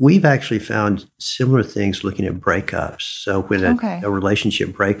 And we've actually found similar things looking at breakups. So when a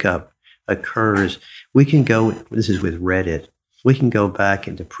relationship breakup occurs, we can go, this is with Reddit, we can go back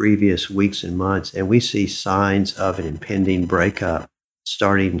into previous weeks and months and we see signs of an impending breakup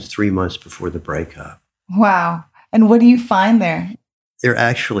starting 3 months before the breakup. Wow. And what do you find there? They're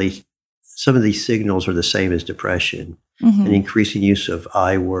actually, some of these signals are the same as depression. An increasing use of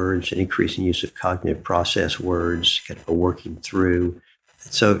I words, an increasing use of cognitive process words, kind of a working through.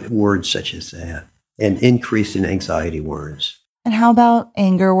 So words such as that, and increase in anxiety words. And how about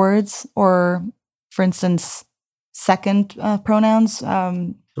anger words or, for instance, second pronouns?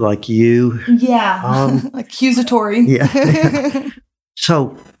 Like you? Yeah, accusatory. Yeah.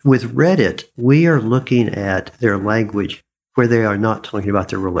 So with Reddit, we are looking at their language where they are not talking about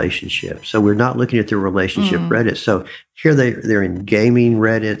their relationship. So we're not looking at their relationship Reddit. So here they're in gaming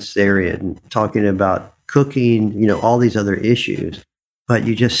Reddits, they're in talking about cooking, all these other issues. but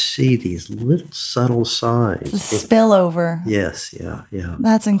you just see these little subtle The signs. spillover. Yes, yeah.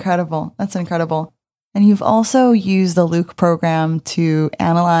 That's incredible. That's incredible. And you've also used the Luke program to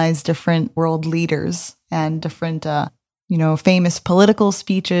analyze different world leaders and different, famous political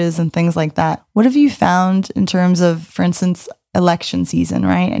speeches and things like that. What have you found in terms of, for instance, election season,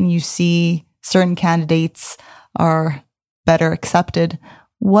 right? And you see certain candidates are better accepted.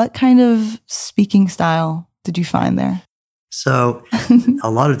 What kind of speaking style did you find there? So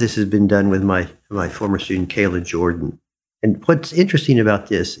a lot of this has been done with my former student, Kayla Jordan. And what's interesting about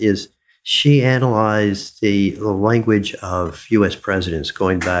this is she analyzed the language of U.S. presidents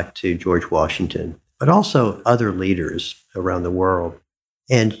going back to George Washington, but also other leaders around the world,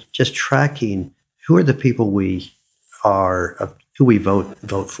 and just tracking who are the people who we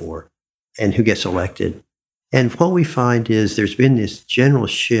vote for and who gets elected. And what we find is there's been this general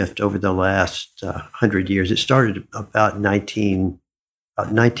shift over the last 100 years. It started about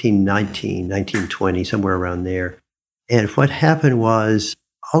 1919, 1920, somewhere around there. And what happened was,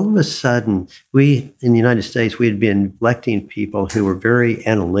 all of a sudden, we in the United States, we had been electing people who were very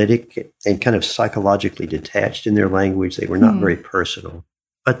analytic and kind of psychologically detached in their language. They were not very personal,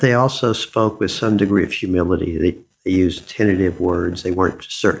 but they also spoke with some degree of humility. They used tentative words. They weren't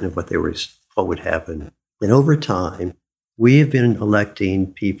certain of what would happen. And over time, we have been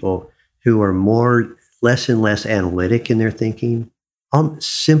electing people who are less and less analytic in their thinking,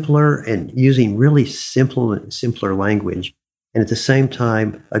 simpler and using really simpler language. And at the same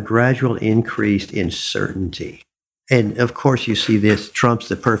time, a gradual increase in certainty. And of course, you see this, Trump's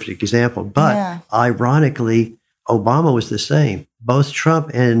the perfect example. But ironically, Obama was the same. Both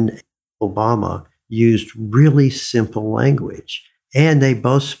Trump and Obama used really simple language. And they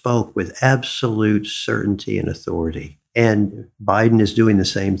both spoke with absolute certainty and authority. And Biden is doing the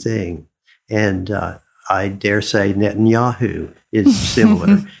same thing. And I dare say Netanyahu is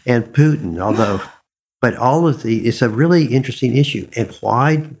similar. And Putin, but all of it's a really interesting issue. And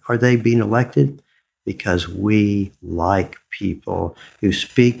why are they being elected? Because we like people who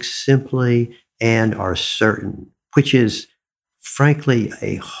speak simply and are certain, which is frankly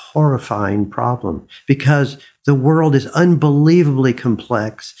a horrifying problem because the world is unbelievably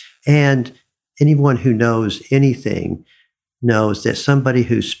complex, and anyone who knows anything knows that somebody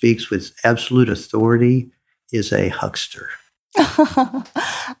who speaks with absolute authority is a huckster.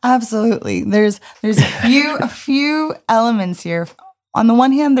 Absolutely. There's a few elements here. On the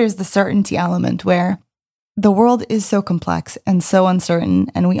one hand, there's the certainty element where the world is so complex and so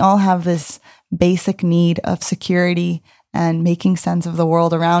uncertain, and we all have this basic need of security and making sense of the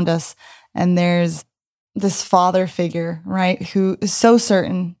world around us. And there's this father figure, right, who is so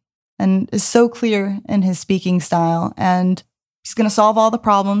certain and is so clear in his speaking style, and he's going to solve all the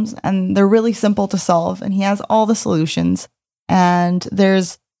problems, and they're really simple to solve, and he has all the solutions. And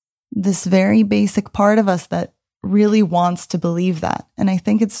there's this very basic part of us that really wants to believe that. And I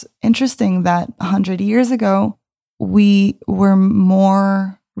think it's interesting that 100 years ago, we were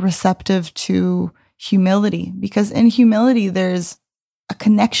more receptive to humility, because in humility, there's a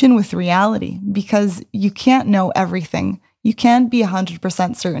connection with reality, because you can't know everything. You can't be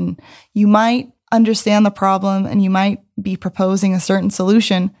 100% certain. You might understand the problem and you might be proposing a certain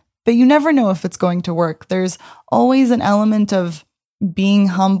solution, but you never know if it's going to work. There's always an element of being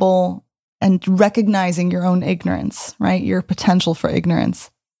humble and recognizing your own ignorance, right? Your potential for ignorance.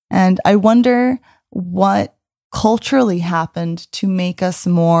 And I wonder what culturally happened to make us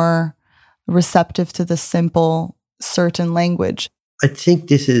more receptive to the simple, certain language. I think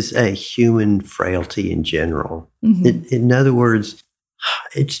this is a human frailty in general. Mm-hmm. In other words,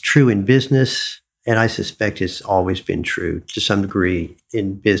 it's true in business, and I suspect it's always been true to some degree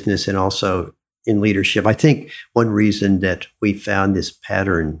in business and also in leadership. I think one reason that we found this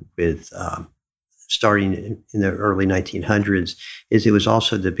pattern with starting in the early 1900s is it was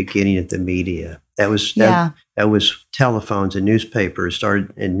also the beginning of the media. That was telephones and newspapers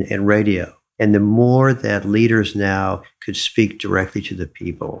started and radio. And the more that leaders now could speak directly to the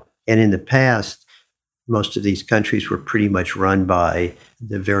people. And in the past, most of these countries were pretty much run by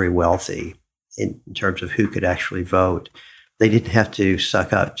the very wealthy in terms of who could actually vote. They didn't have to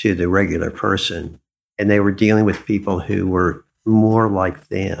suck up to the regular person. And they were dealing with people who were more like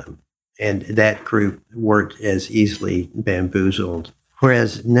them. And that group weren't as easily bamboozled.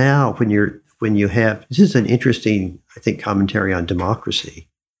 Whereas now, when you have, this is an interesting, I think, commentary on democracy,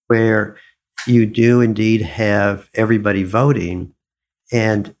 where you do indeed have everybody voting.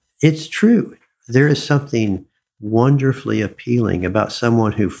 And it's true. There is something wonderfully appealing about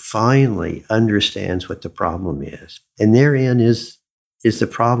someone who finally understands what the problem is. And therein is is the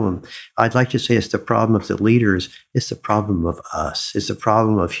problem. I'd like to say it's the problem of the leaders. It's the problem of us. It's the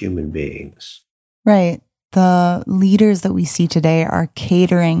problem of human beings. Right. The leaders that we see today are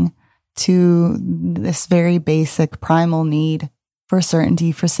catering to this very basic primal need for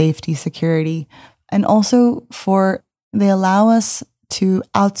certainty, for safety, security, and also they allow us to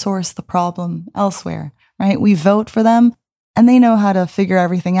outsource the problem elsewhere, right? We vote for them and they know how to figure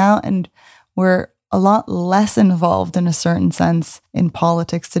everything out. And we're a lot less involved in a certain sense in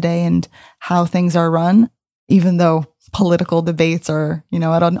politics today and how things are run, even though political debates are,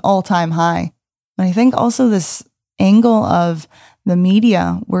 at an all-time high. And I think also this angle of the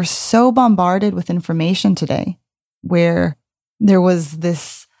media, we're so bombarded with information today, where there was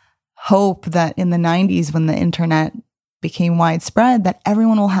this hope that in the 90s when the internet became widespread, that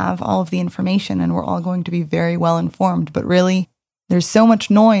everyone will have all of the information and we're all going to be very well informed. But really, there's so much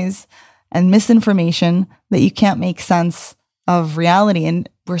noise and misinformation that you can't make sense of reality. And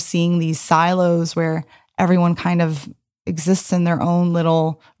we're seeing these silos where everyone kind of exists in their own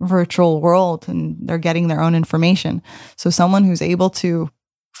little virtual world and they're getting their own information. So someone who's able to,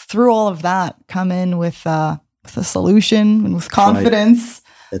 through all of that, come in with a solution and with confidence.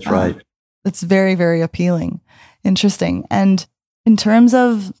 That's right. It's very, very appealing. Interesting. And in terms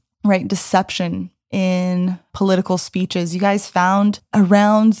of, deception in political speeches, you guys found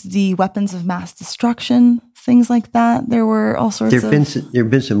around the weapons of mass destruction, things like that, there were all sorts there have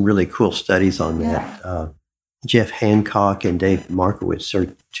been some really cool studies on that. Jeff Hancock and Dave Markowitz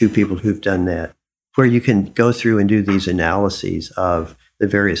are two people who've done that, where you can go through and do these analyses of the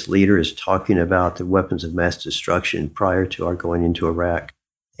various leaders talking about the weapons of mass destruction prior to our going into Iraq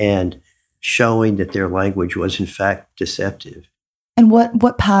and showing that their language was in fact deceptive. And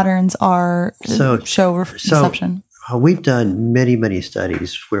what patterns show deception? We've done many, many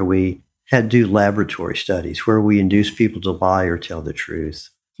studies where we had to do laboratory studies where we induce people to lie or tell the truth.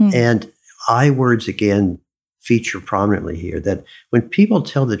 And I words, again, feature prominently here, that when people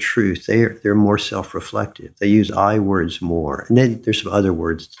tell the truth, they're more self-reflective. They use I words more. And then there's some other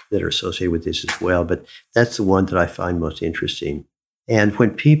words that are associated with this as well, but that's the one that I find most interesting. And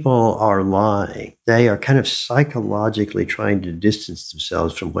when people are lying, they are kind of psychologically trying to distance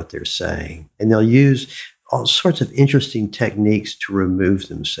themselves from what they're saying. And they'll use all sorts of interesting techniques to remove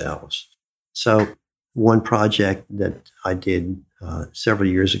themselves. So one project that I did several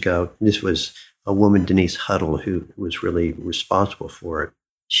years ago, this was a woman, Denise Huddle, who was really responsible for it.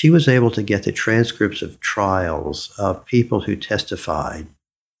 She was able to get the transcripts of trials of people who testified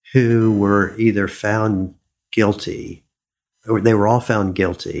who were either found guilty, or they were all found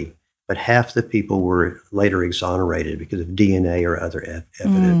guilty, but half the people were later exonerated because of DNA or other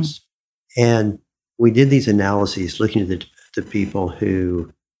evidence. And we did these analyses looking at the people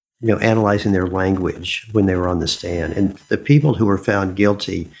who, analyzing their language when they were on the stand. And the people who were found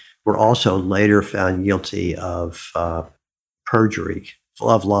guilty were also later found guilty of perjury,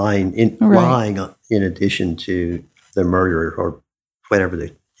 of lying in addition to the murder or whatever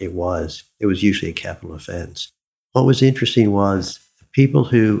it was. It was usually a capital offense. What was interesting was the people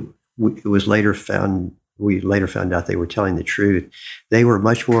who we later found out they were telling the truth, they were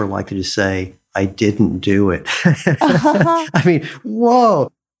much more likely to say, I didn't do it. I mean,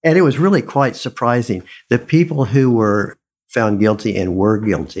 whoa. And it was really quite surprising. The people who were found guilty and were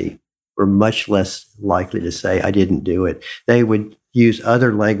guilty were much less likely to say, I didn't do it. They would use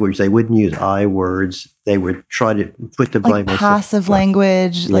other language. They wouldn't use I words. They would try to put the blame on passive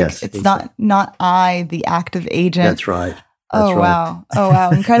language. Yes, it's not I, the active agent. That's right. Wow. Oh, wow.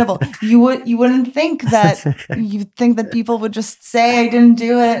 Incredible. You wouldn't think that, you'd think that people would just say, I didn't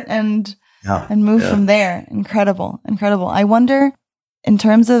do it and move from there. Incredible. I wonder, in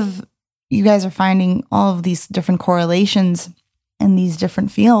terms of, you guys are finding all of these different correlations in these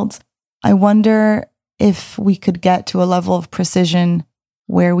different fields. I wonder if we could get to a level of precision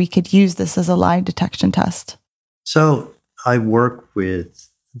where we could use this as a lie detection test. So I work with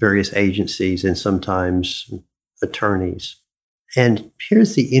various agencies and sometimes attorneys. And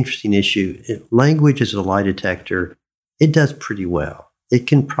here's the interesting issue. Language as a lie detector, it does pretty well. It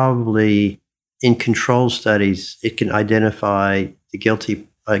can probably, in control studies, it can identify the guilty,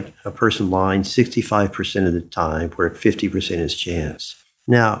 like a person lying 65% of the time, where 50% is chance.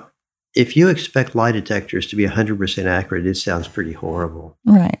 Now, if you expect lie detectors to be 100% accurate, it sounds pretty horrible.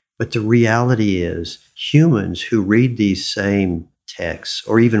 Right. But the reality is, humans who read these same texts,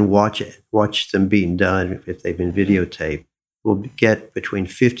 or even watch them being done if they've been videotaped, will get between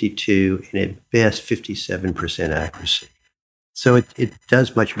 52 and at best 57% accuracy. So it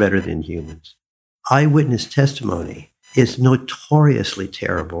does much better than humans. Eyewitness testimony is notoriously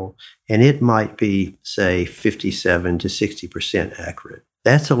terrible, and it might be, say, 57 to 60% accurate.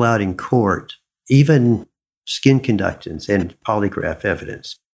 That's allowed in court, even skin conductance and polygraph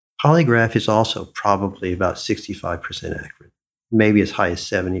evidence. Polygraph is also probably about 65% accurate, maybe as high as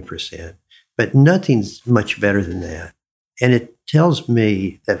 70%, but nothing's much better than that. And it tells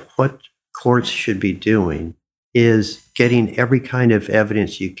me that what courts should be doing is getting every kind of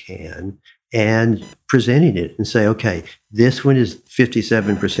evidence you can and presenting it and say, okay, this one is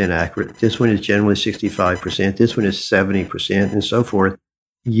 57% accurate. This one is generally 65%. This one is 70% and so forth.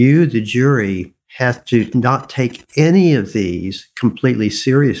 You, the jury, have to not take any of these completely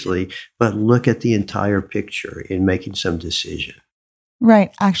seriously, but look at the entire picture in making some decision.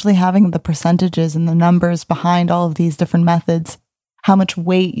 Right. Actually having the percentages and the numbers behind all of these different methods, how much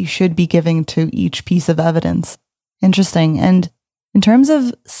weight you should be giving to each piece of evidence. Interesting. And in terms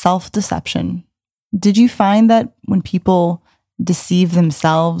of self-deception, did you find that when people deceive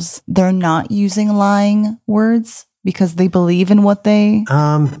themselves, they're not using lying words because they believe in what they...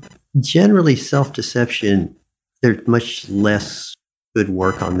 Generally, self-deception, there's much less good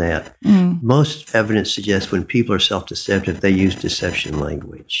work on that. Most evidence suggests when people are self-deceptive, they use deception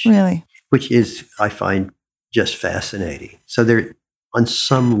language. Really? Which is, I find, just fascinating. So they're, on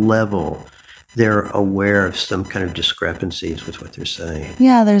some level, they're aware of some kind of discrepancies with what they're saying.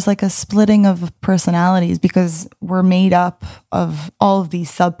 Yeah, there's like a splitting of personalities because we're made up of all of these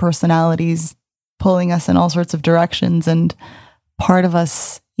sub-personalities pulling us in all sorts of directions. And part of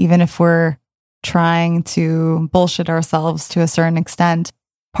us, even if we're trying to bullshit ourselves to a certain extent,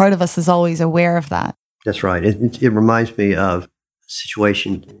 part of us is always aware of that. That's right. It reminds me of a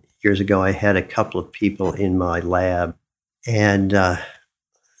situation years ago. I had a couple of people in my lab, and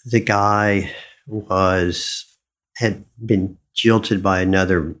the guy had been jilted by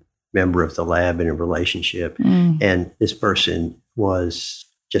another member of the lab in a relationship, and this person was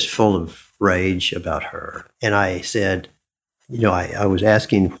just full of rage about her. And I said, I was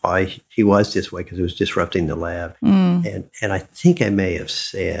asking why he was this way because it was disrupting the lab. And I think I may have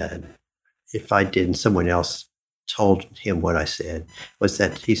said, if I didn't, someone else told him what I said, was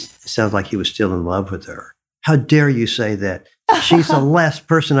that it sounds like he was still in love with her. How dare you say that? She's the last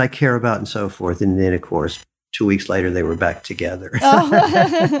person I care about, and so forth. And then, of course, 2 weeks later, they were back together.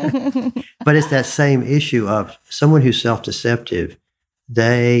 But it's that same issue of someone who's self-deceptive.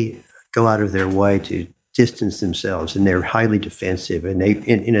 They go out of their way to distance themselves, and they're highly defensive. And they,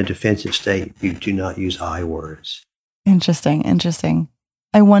 in a defensive state, you do not use I words. Interesting.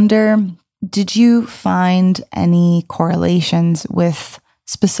 I wonder, did you find any correlations with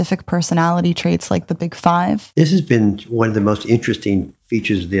specific personality traits like the Big Five? This has been one of the most interesting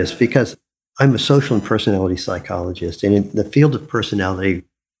features of this because I'm a social and personality psychologist, and in the field of personality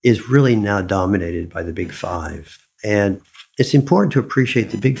is really now dominated by the Big Five. And it's important to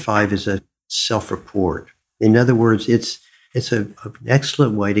appreciate the Big Five is a self-report. In other words, it's an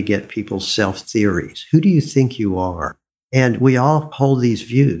excellent way to get people's self-theories. Who do you think you are? And we all hold these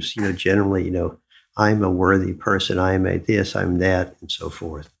views, generally, I'm a worthy person, I am a this, I'm that, and so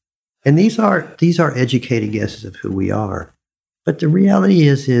forth. And these are educated guesses of who we are. But the reality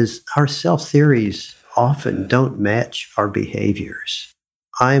is our self-theories often don't match our behaviors.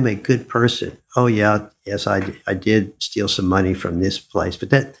 I'm a good person. Oh, yeah, yes, I did steal some money from this place, but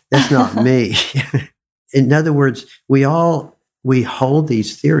that's not me. In other words, we hold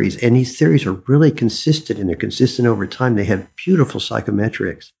these theories, and these theories are really consistent, and they're consistent over time. They have beautiful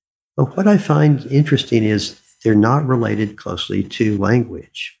psychometrics. But what I find interesting is they're not related closely to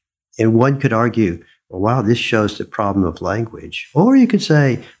language. And one could argue, well, wow, this shows the problem of language. Or you could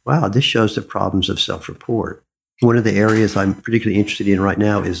say, wow, this shows the problems of self-report. One of the areas I'm particularly interested in right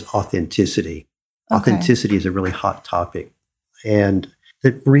now is authenticity. Okay. Authenticity is a really hot topic. And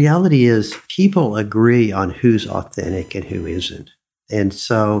the reality is people agree on who's authentic and who isn't. And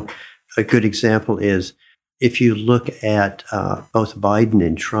so a good example is if you look at both Biden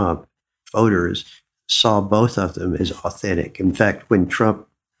and Trump, voters saw both of them as authentic. In fact, when Trump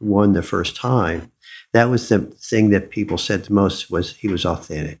won the first time, that was the thing that people said the most was he was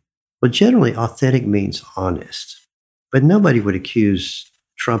authentic. Well, generally, authentic means honest. But nobody would accuse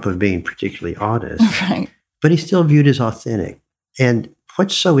Trump of being particularly honest. Right. But he's still viewed as authentic. And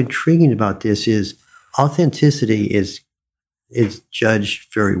what's so intriguing about this is authenticity is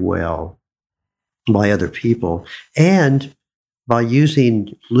judged very well by other people. And by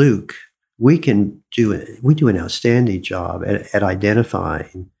using Luke, we do an outstanding job at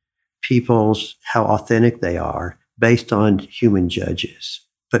identifying how authentic they are based on human judges.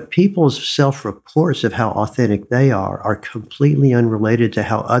 But people's self-reports of how authentic they are completely unrelated to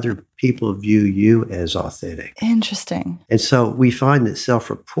how other people view you as authentic. Interesting. And so we find that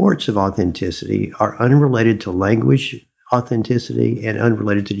self-reports of authenticity are unrelated to language authenticity and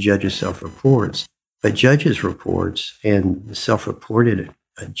unrelated to judges' self-reports. But judges' reports and self-reported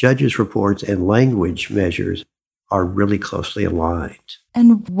judges' reports and language measures are really closely aligned.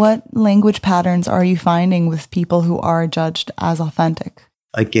 And what language patterns are you finding with people who are judged as authentic?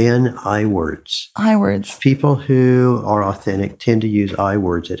 Again, I words. I words. People who are authentic tend to use I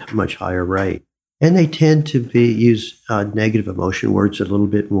words at a much higher rate. And they tend to use negative emotion words a little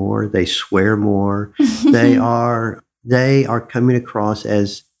bit more. They swear more. They are coming across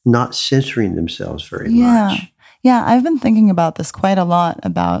as not censoring themselves very much. Yeah, I've been thinking about this quite a lot,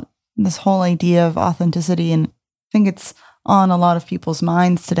 about this whole idea of authenticity, and I think it's on a lot of people's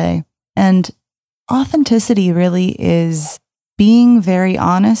minds today. And authenticity really is being very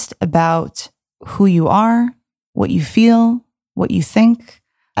honest about who you are, what you feel, what you think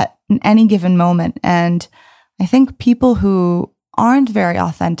at any given moment. And I think people who aren't very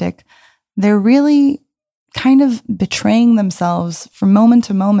authentic, they're really kind of betraying themselves from moment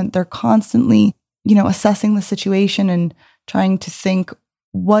to moment. They're constantly, assessing the situation and trying to think,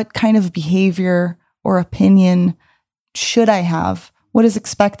 what kind of behavior or opinion should I have? What is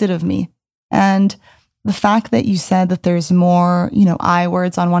expected of me? And the fact that you said that there's more, I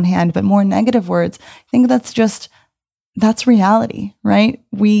words on one hand, but more negative words, I think that's reality, right?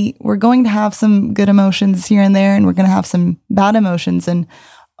 We're going to have some good emotions here and there, and we're going to have some bad emotions, and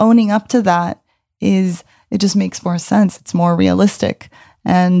owning up to that it just makes more sense. It's more realistic.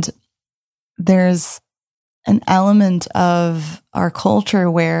 And there's an element of our culture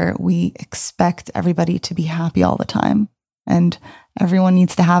where we expect everybody to be happy all the time, and everyone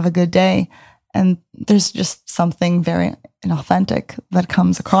needs to have a good day. And there's just something very inauthentic that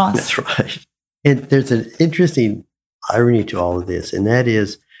comes across. That's right. And there's an interesting irony to all of this, and that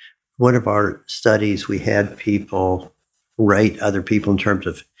is, one of our studies, we had people rate other people in terms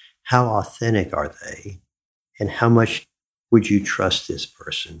of how authentic are they and how much would you trust this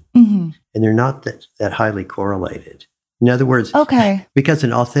person? Mm-hmm. And they're not that highly correlated. In other words, because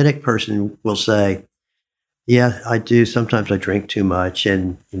an authentic person will say, yeah, I do. Sometimes I drink too much,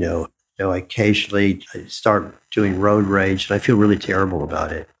 and, occasionally I start doing road rage and I feel really terrible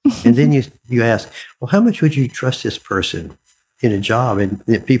about it. And then you ask, well, how much would you trust this person in a job? And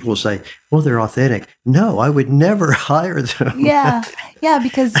people will say, well, they're authentic. No, I would never hire them. Yeah,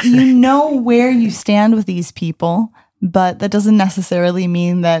 because you know where you stand with these people, but that doesn't necessarily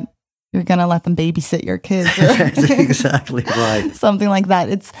mean that you're going to let them babysit your kids. That's exactly right. Something like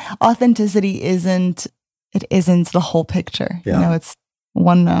that. Authenticity isn't the whole picture. Yeah. It's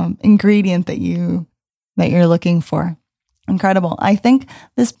one ingredient that you're looking for. Incredible. I think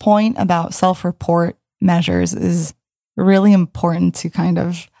this point about self-report measures is really important to kind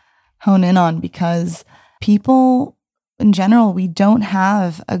of hone in on, because people in general, we don't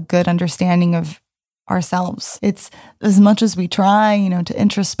have a good understanding of ourselves. It's, as much as we try, to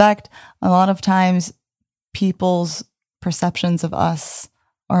introspect, a lot of times people's perceptions of us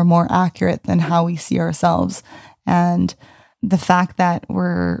are more accurate than how we see ourselves. And the fact that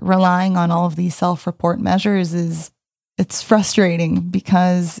we're relying on all of these self-report measures it's frustrating,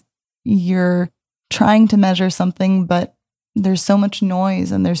 because you're trying to measure something, but there's so much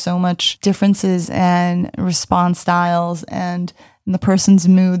noise and there's so much differences and response styles and in the person's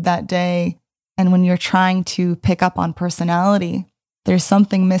mood that day. And when you're trying to pick up on personality, there's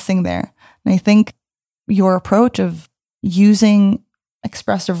something missing there. And I think your approach of using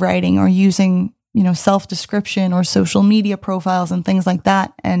expressive writing or using, self-description or social media profiles and things like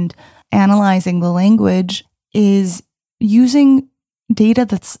that, and analyzing the language, is using data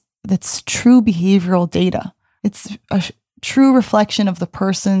that's true behavioral data. It's a true reflection of the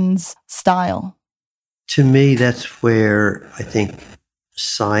person's style. To me, that's where I think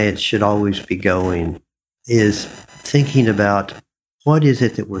science should always be going, is thinking about what is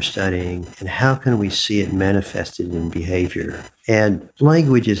it that we're studying and how can we see it manifested in behavior. And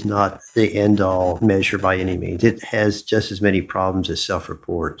language is not the end-all measure by any means. It has just as many problems as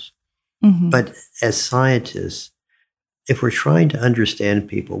self-reports. Mm-hmm. But as scientists, if we're trying to understand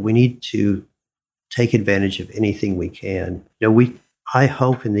people, we need to take advantage of anything we can. I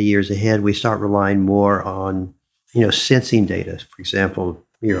hope in the years ahead we start relying more on, sensing data. For example,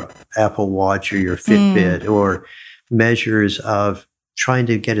 your Apple Watch or your Fitbit, or measures of trying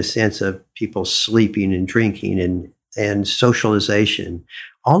to get a sense of people sleeping and drinking and socialization.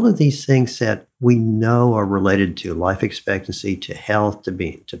 All of these things that we know are related to life expectancy, to health, to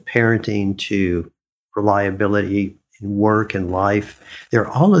parenting, to reliability in work and life. There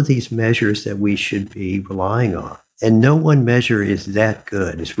are all of these measures that we should be relying on. And no one measure is that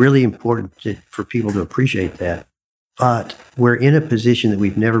good. It's really important for people to appreciate that. But we're in a position that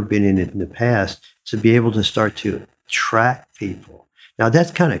we've never been in the past to be able to start to track people. Now,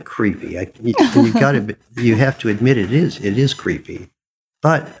 that's kind of creepy. You have to admit it is creepy.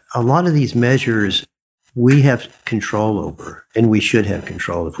 But a lot of these measures we have control over, and we should have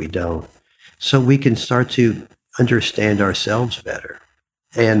control if we don't. So we can start to understand ourselves better.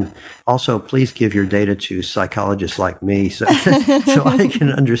 And also, please give your data to psychologists like me so I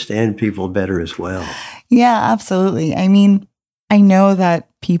can understand people better as well. Yeah, absolutely. I mean, I know that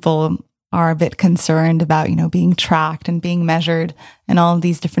people are a bit concerned about, being tracked and being measured in all of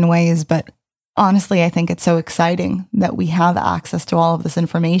these different ways. But honestly, I think it's so exciting that we have access to all of this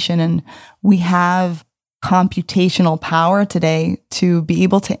information, and we have computational power today to be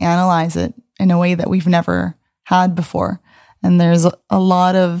able to analyze it in a way that we've never had before. And there's a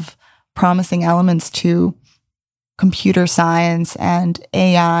lot of promising elements to computer science and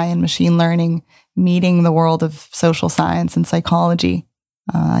AI and machine learning meeting the world of social science and psychology.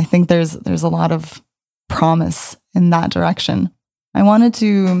 I think there's a lot of promise in that direction. I wanted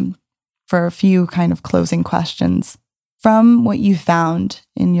to, for a few kind of closing questions, from what you found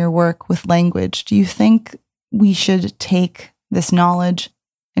in your work with language, do you think we should take this knowledge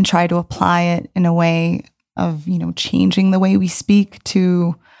and try to apply it in a way of, changing the way we speak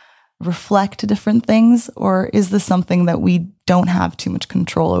to reflect different things? Or is this something that we don't have too much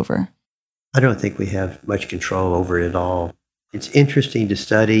control over? I don't think we have much control over it at all. It's interesting to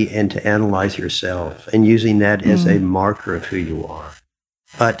study and to analyze yourself and using that as a marker of who you are.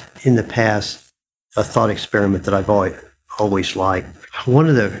 But in the past, a thought experiment that I've always liked, one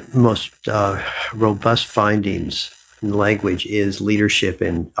of the most robust findings in language is leadership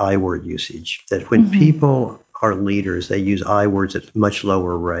and I word usage. That when people are leaders, they use I words at much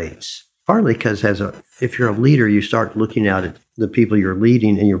lower rates. Partly because if you're a leader, you start looking out at the people you're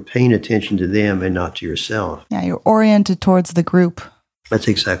leading and you're paying attention to them and not to yourself. Yeah, you're oriented towards the group. That's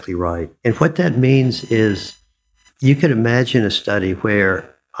exactly right. And what that means is you could imagine a study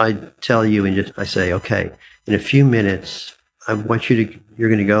where I tell you and I say, okay, in a few minutes, I want you're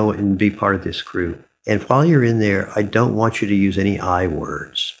going to go and be part of this group. And while you're in there, I don't want you to use any I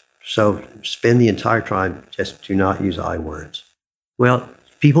words. So spend the entire time, just do not use I words. Well,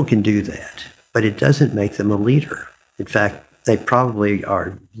 people can do that, but it doesn't make them a leader. In fact, they probably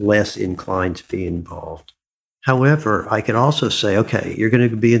are less inclined to be involved. However, I could also say, okay, you're going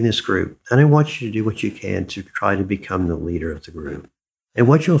to be in this group, and I want you to do what you can to try to become the leader of the group. And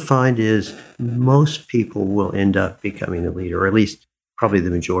what you'll find is most people will end up becoming the leader, or at least probably the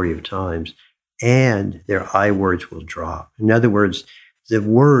majority of times, and their I words will drop. In other words, the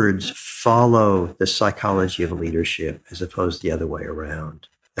words follow the psychology of leadership as opposed to the other way around.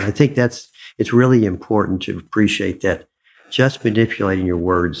 And I think it's really important to appreciate that just manipulating your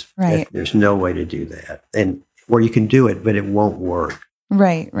words, right. There's no way to do that. And where you can do it, but it won't work.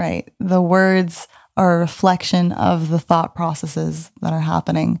 Right. The words are a reflection of the thought processes that are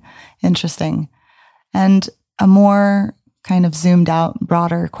happening. Interesting. And a more kind of zoomed out,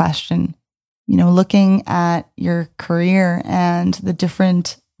 broader question, looking at your career and the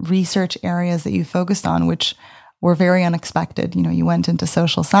different research areas that you focused on, which were very unexpected. You went into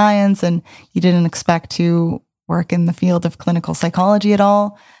social science and you didn't expect to work in the field of clinical psychology at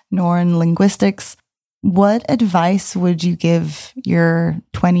all, nor in linguistics. What advice would you give your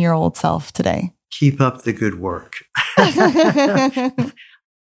 20-year-old self today? Keep up the good work.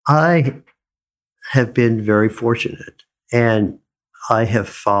 I have been very fortunate, and I have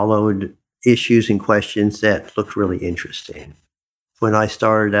followed issues and questions that looked really interesting. When I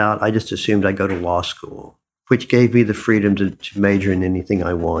started out, I just assumed I'd go to law school, which gave me the freedom to major in anything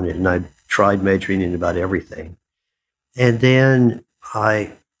I wanted, and I tried majoring in about everything. And then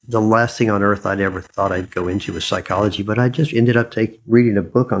the last thing on earth I'd ever thought I'd go into was psychology, but I just ended up reading a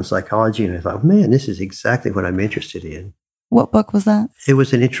book on psychology, and I thought, man, this is exactly what I'm interested in. What book was that? It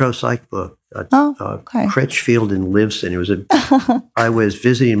was an intro psych book. Okay. Critchfield and Livson. I was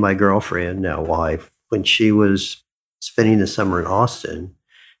visiting my girlfriend, now wife, when she was spending the summer in Austin,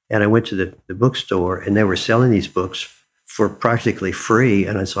 and I went to the bookstore, and they were selling these books for practically free,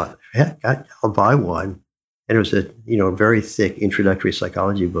 and I thought, heck, I'll buy one. And it was a very thick introductory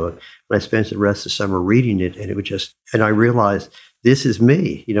psychology book. And I spent the rest of the summer reading it, and I realized this is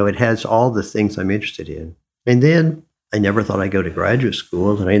me. It has all the things I'm interested in. And then I never thought I'd go to graduate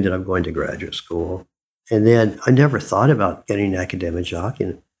school, and I ended up going to graduate school. And then I never thought about getting an academic job.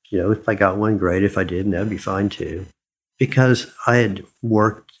 And if I got one, great. If I didn't, that'd be fine too. because I had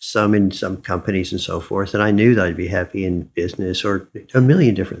worked some in some companies and so forth, and I knew that I'd be happy in business or a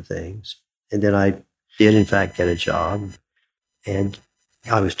million different things. And then I did, in fact, get a job, and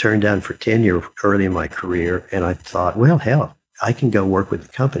I was turned down for tenure early in my career. And I thought, well, hell, I can go work with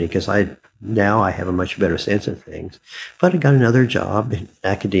the company because now I have a much better sense of things. But I got another job in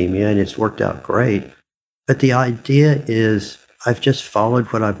academia, and it's worked out great. But the idea is I've just followed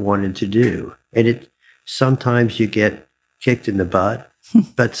what I've wanted to do. And sometimes you get kicked in the butt,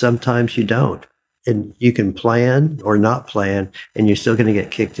 but sometimes you don't. And you can plan or not plan, and you're still going to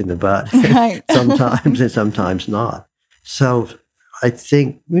get kicked in the butt Right. sometimes and sometimes not. So I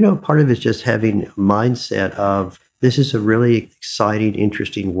think, part of it is just having a mindset of this is a really exciting,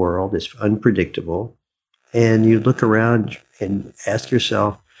 interesting world. It's unpredictable. And you look around and ask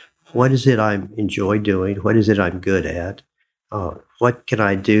yourself, what is it I enjoy doing? What is it I'm good at? What can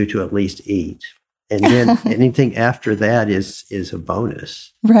I do to at least eat? And then anything after that is a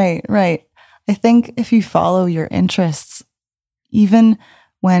bonus. Right, right. I think if you follow your interests, even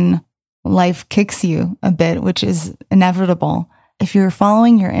when life kicks you a bit, which is inevitable, if you're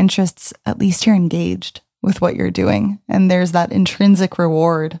following your interests, at least you're engaged with what you're doing. And there's that intrinsic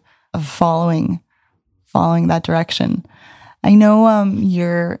reward of following that direction. I know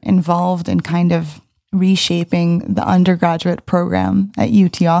you're involved in kind of reshaping the undergraduate program at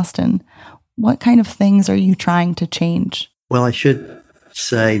UT Austin. What kind of things are you trying to change? Well, I should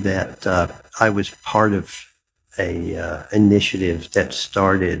say that I was part of a initiative that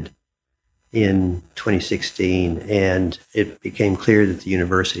started in 2016, and it became clear that the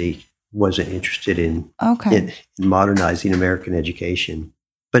university wasn't interested in modernizing American education.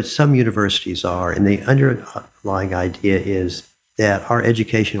 But some universities are, and the underlying idea is that our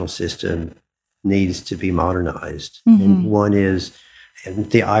educational system needs to be modernized. Mm-hmm.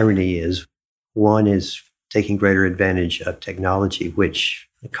 And the irony is, one is taking greater advantage of technology, which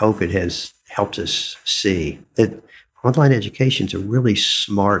COVID has helped us see. That online education is a really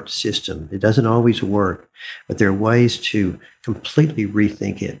smart system. It doesn't always work, but there are ways to completely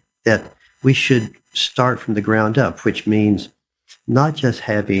rethink it, that we should start from the ground up, which means not just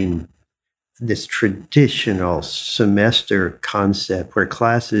having this traditional semester concept where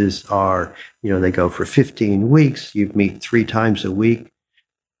classes are, they go for 15 weeks, you meet 3 times a week.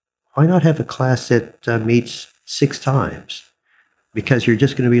 Why not have a class that meets 6 times? Because you're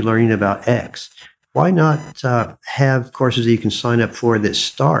just going to be learning about X. Why not have courses that you can sign up for that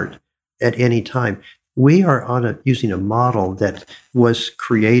start at any time? We are using a model that was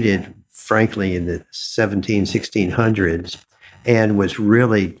created, frankly, in the 1600s and was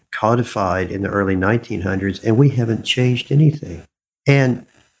really codified in the early 1900s, and we haven't changed anything. And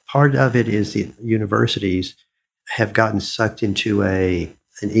part of it is the universities have gotten sucked into an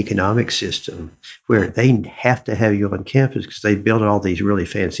economic system where they have to have you on campus because they built all these really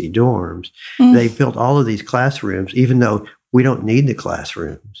fancy dorms. They built all of these classrooms, even though we don't need the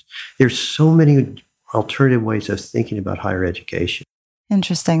classrooms. There's so many alternative ways of thinking about higher education.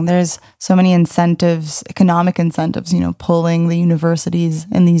 Interesting. There's so many incentives, economic incentives, pulling the universities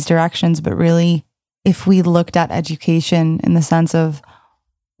in these directions. But really, if we looked at education in the sense of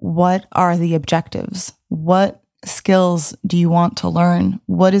what are the objectives? What skills do you want to learn?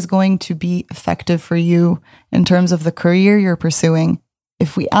 What is going to be effective for you in terms of the career you're pursuing?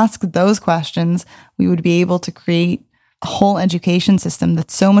 If we ask those questions, we would be able to create a whole education system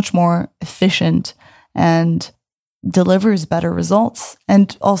that's so much more efficient and delivers better results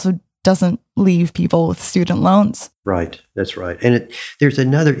and also doesn't leave people with student loans. Right. That's right. And there's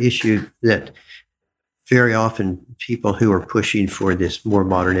another issue that very often people who are pushing for this more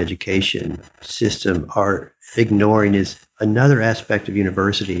modern education system are ignoring is another aspect of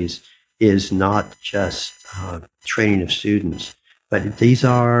universities is not just training of students, but these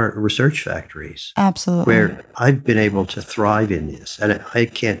are research factories. Absolutely. Where I've been able to thrive in this. And I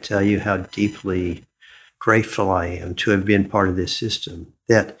can't tell you how deeply grateful I am to have been part of this system,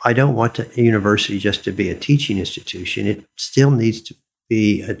 that I don't want a university just to be a teaching institution. It still needs to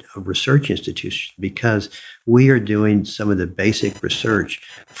be a research institution because we are doing some of the basic research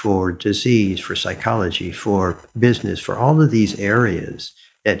for disease, for psychology, for business, for all of these areas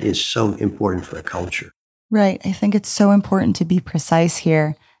that is so important for a culture. Right. I think it's so important to be precise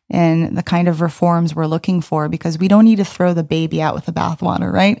here in the kind of reforms we're looking for because we don't need to throw the baby out with the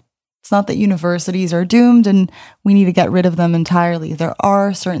bathwater, right? It's not that universities are doomed and we need to get rid of them entirely. There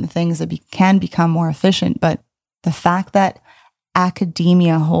are certain things that can become more efficient, but the fact that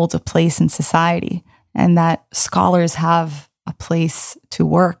academia holds a place in society and that scholars have a place to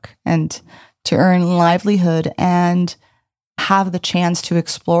work and to earn livelihood and have the chance to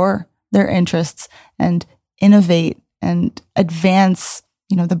explore their interests and innovate and advance,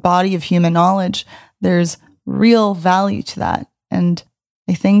 the body of human knowledge, there's real value to that. And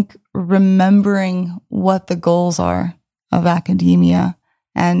I think remembering what the goals are of academia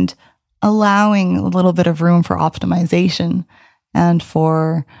and allowing a little bit of room for optimization and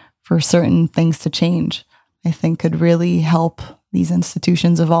for certain things to change, I think could really help these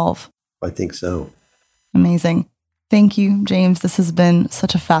institutions evolve. I think so. Amazing. Thank you, James. This has been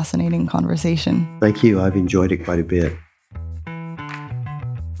such a fascinating conversation. Thank you. I've enjoyed it quite a bit.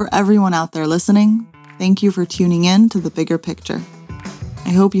 For everyone out there listening, thank you for tuning in to The Bigger Picture.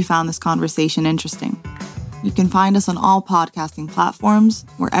 I hope you found this conversation interesting. You can find us on all podcasting platforms,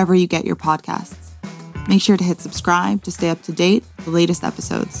 wherever you get your podcasts. Make sure to hit subscribe to stay up to date with the latest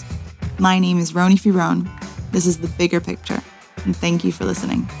episodes. My name is Roni Firone. This is The Bigger Picture, and thank you for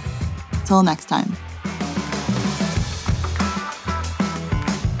listening. Till next time.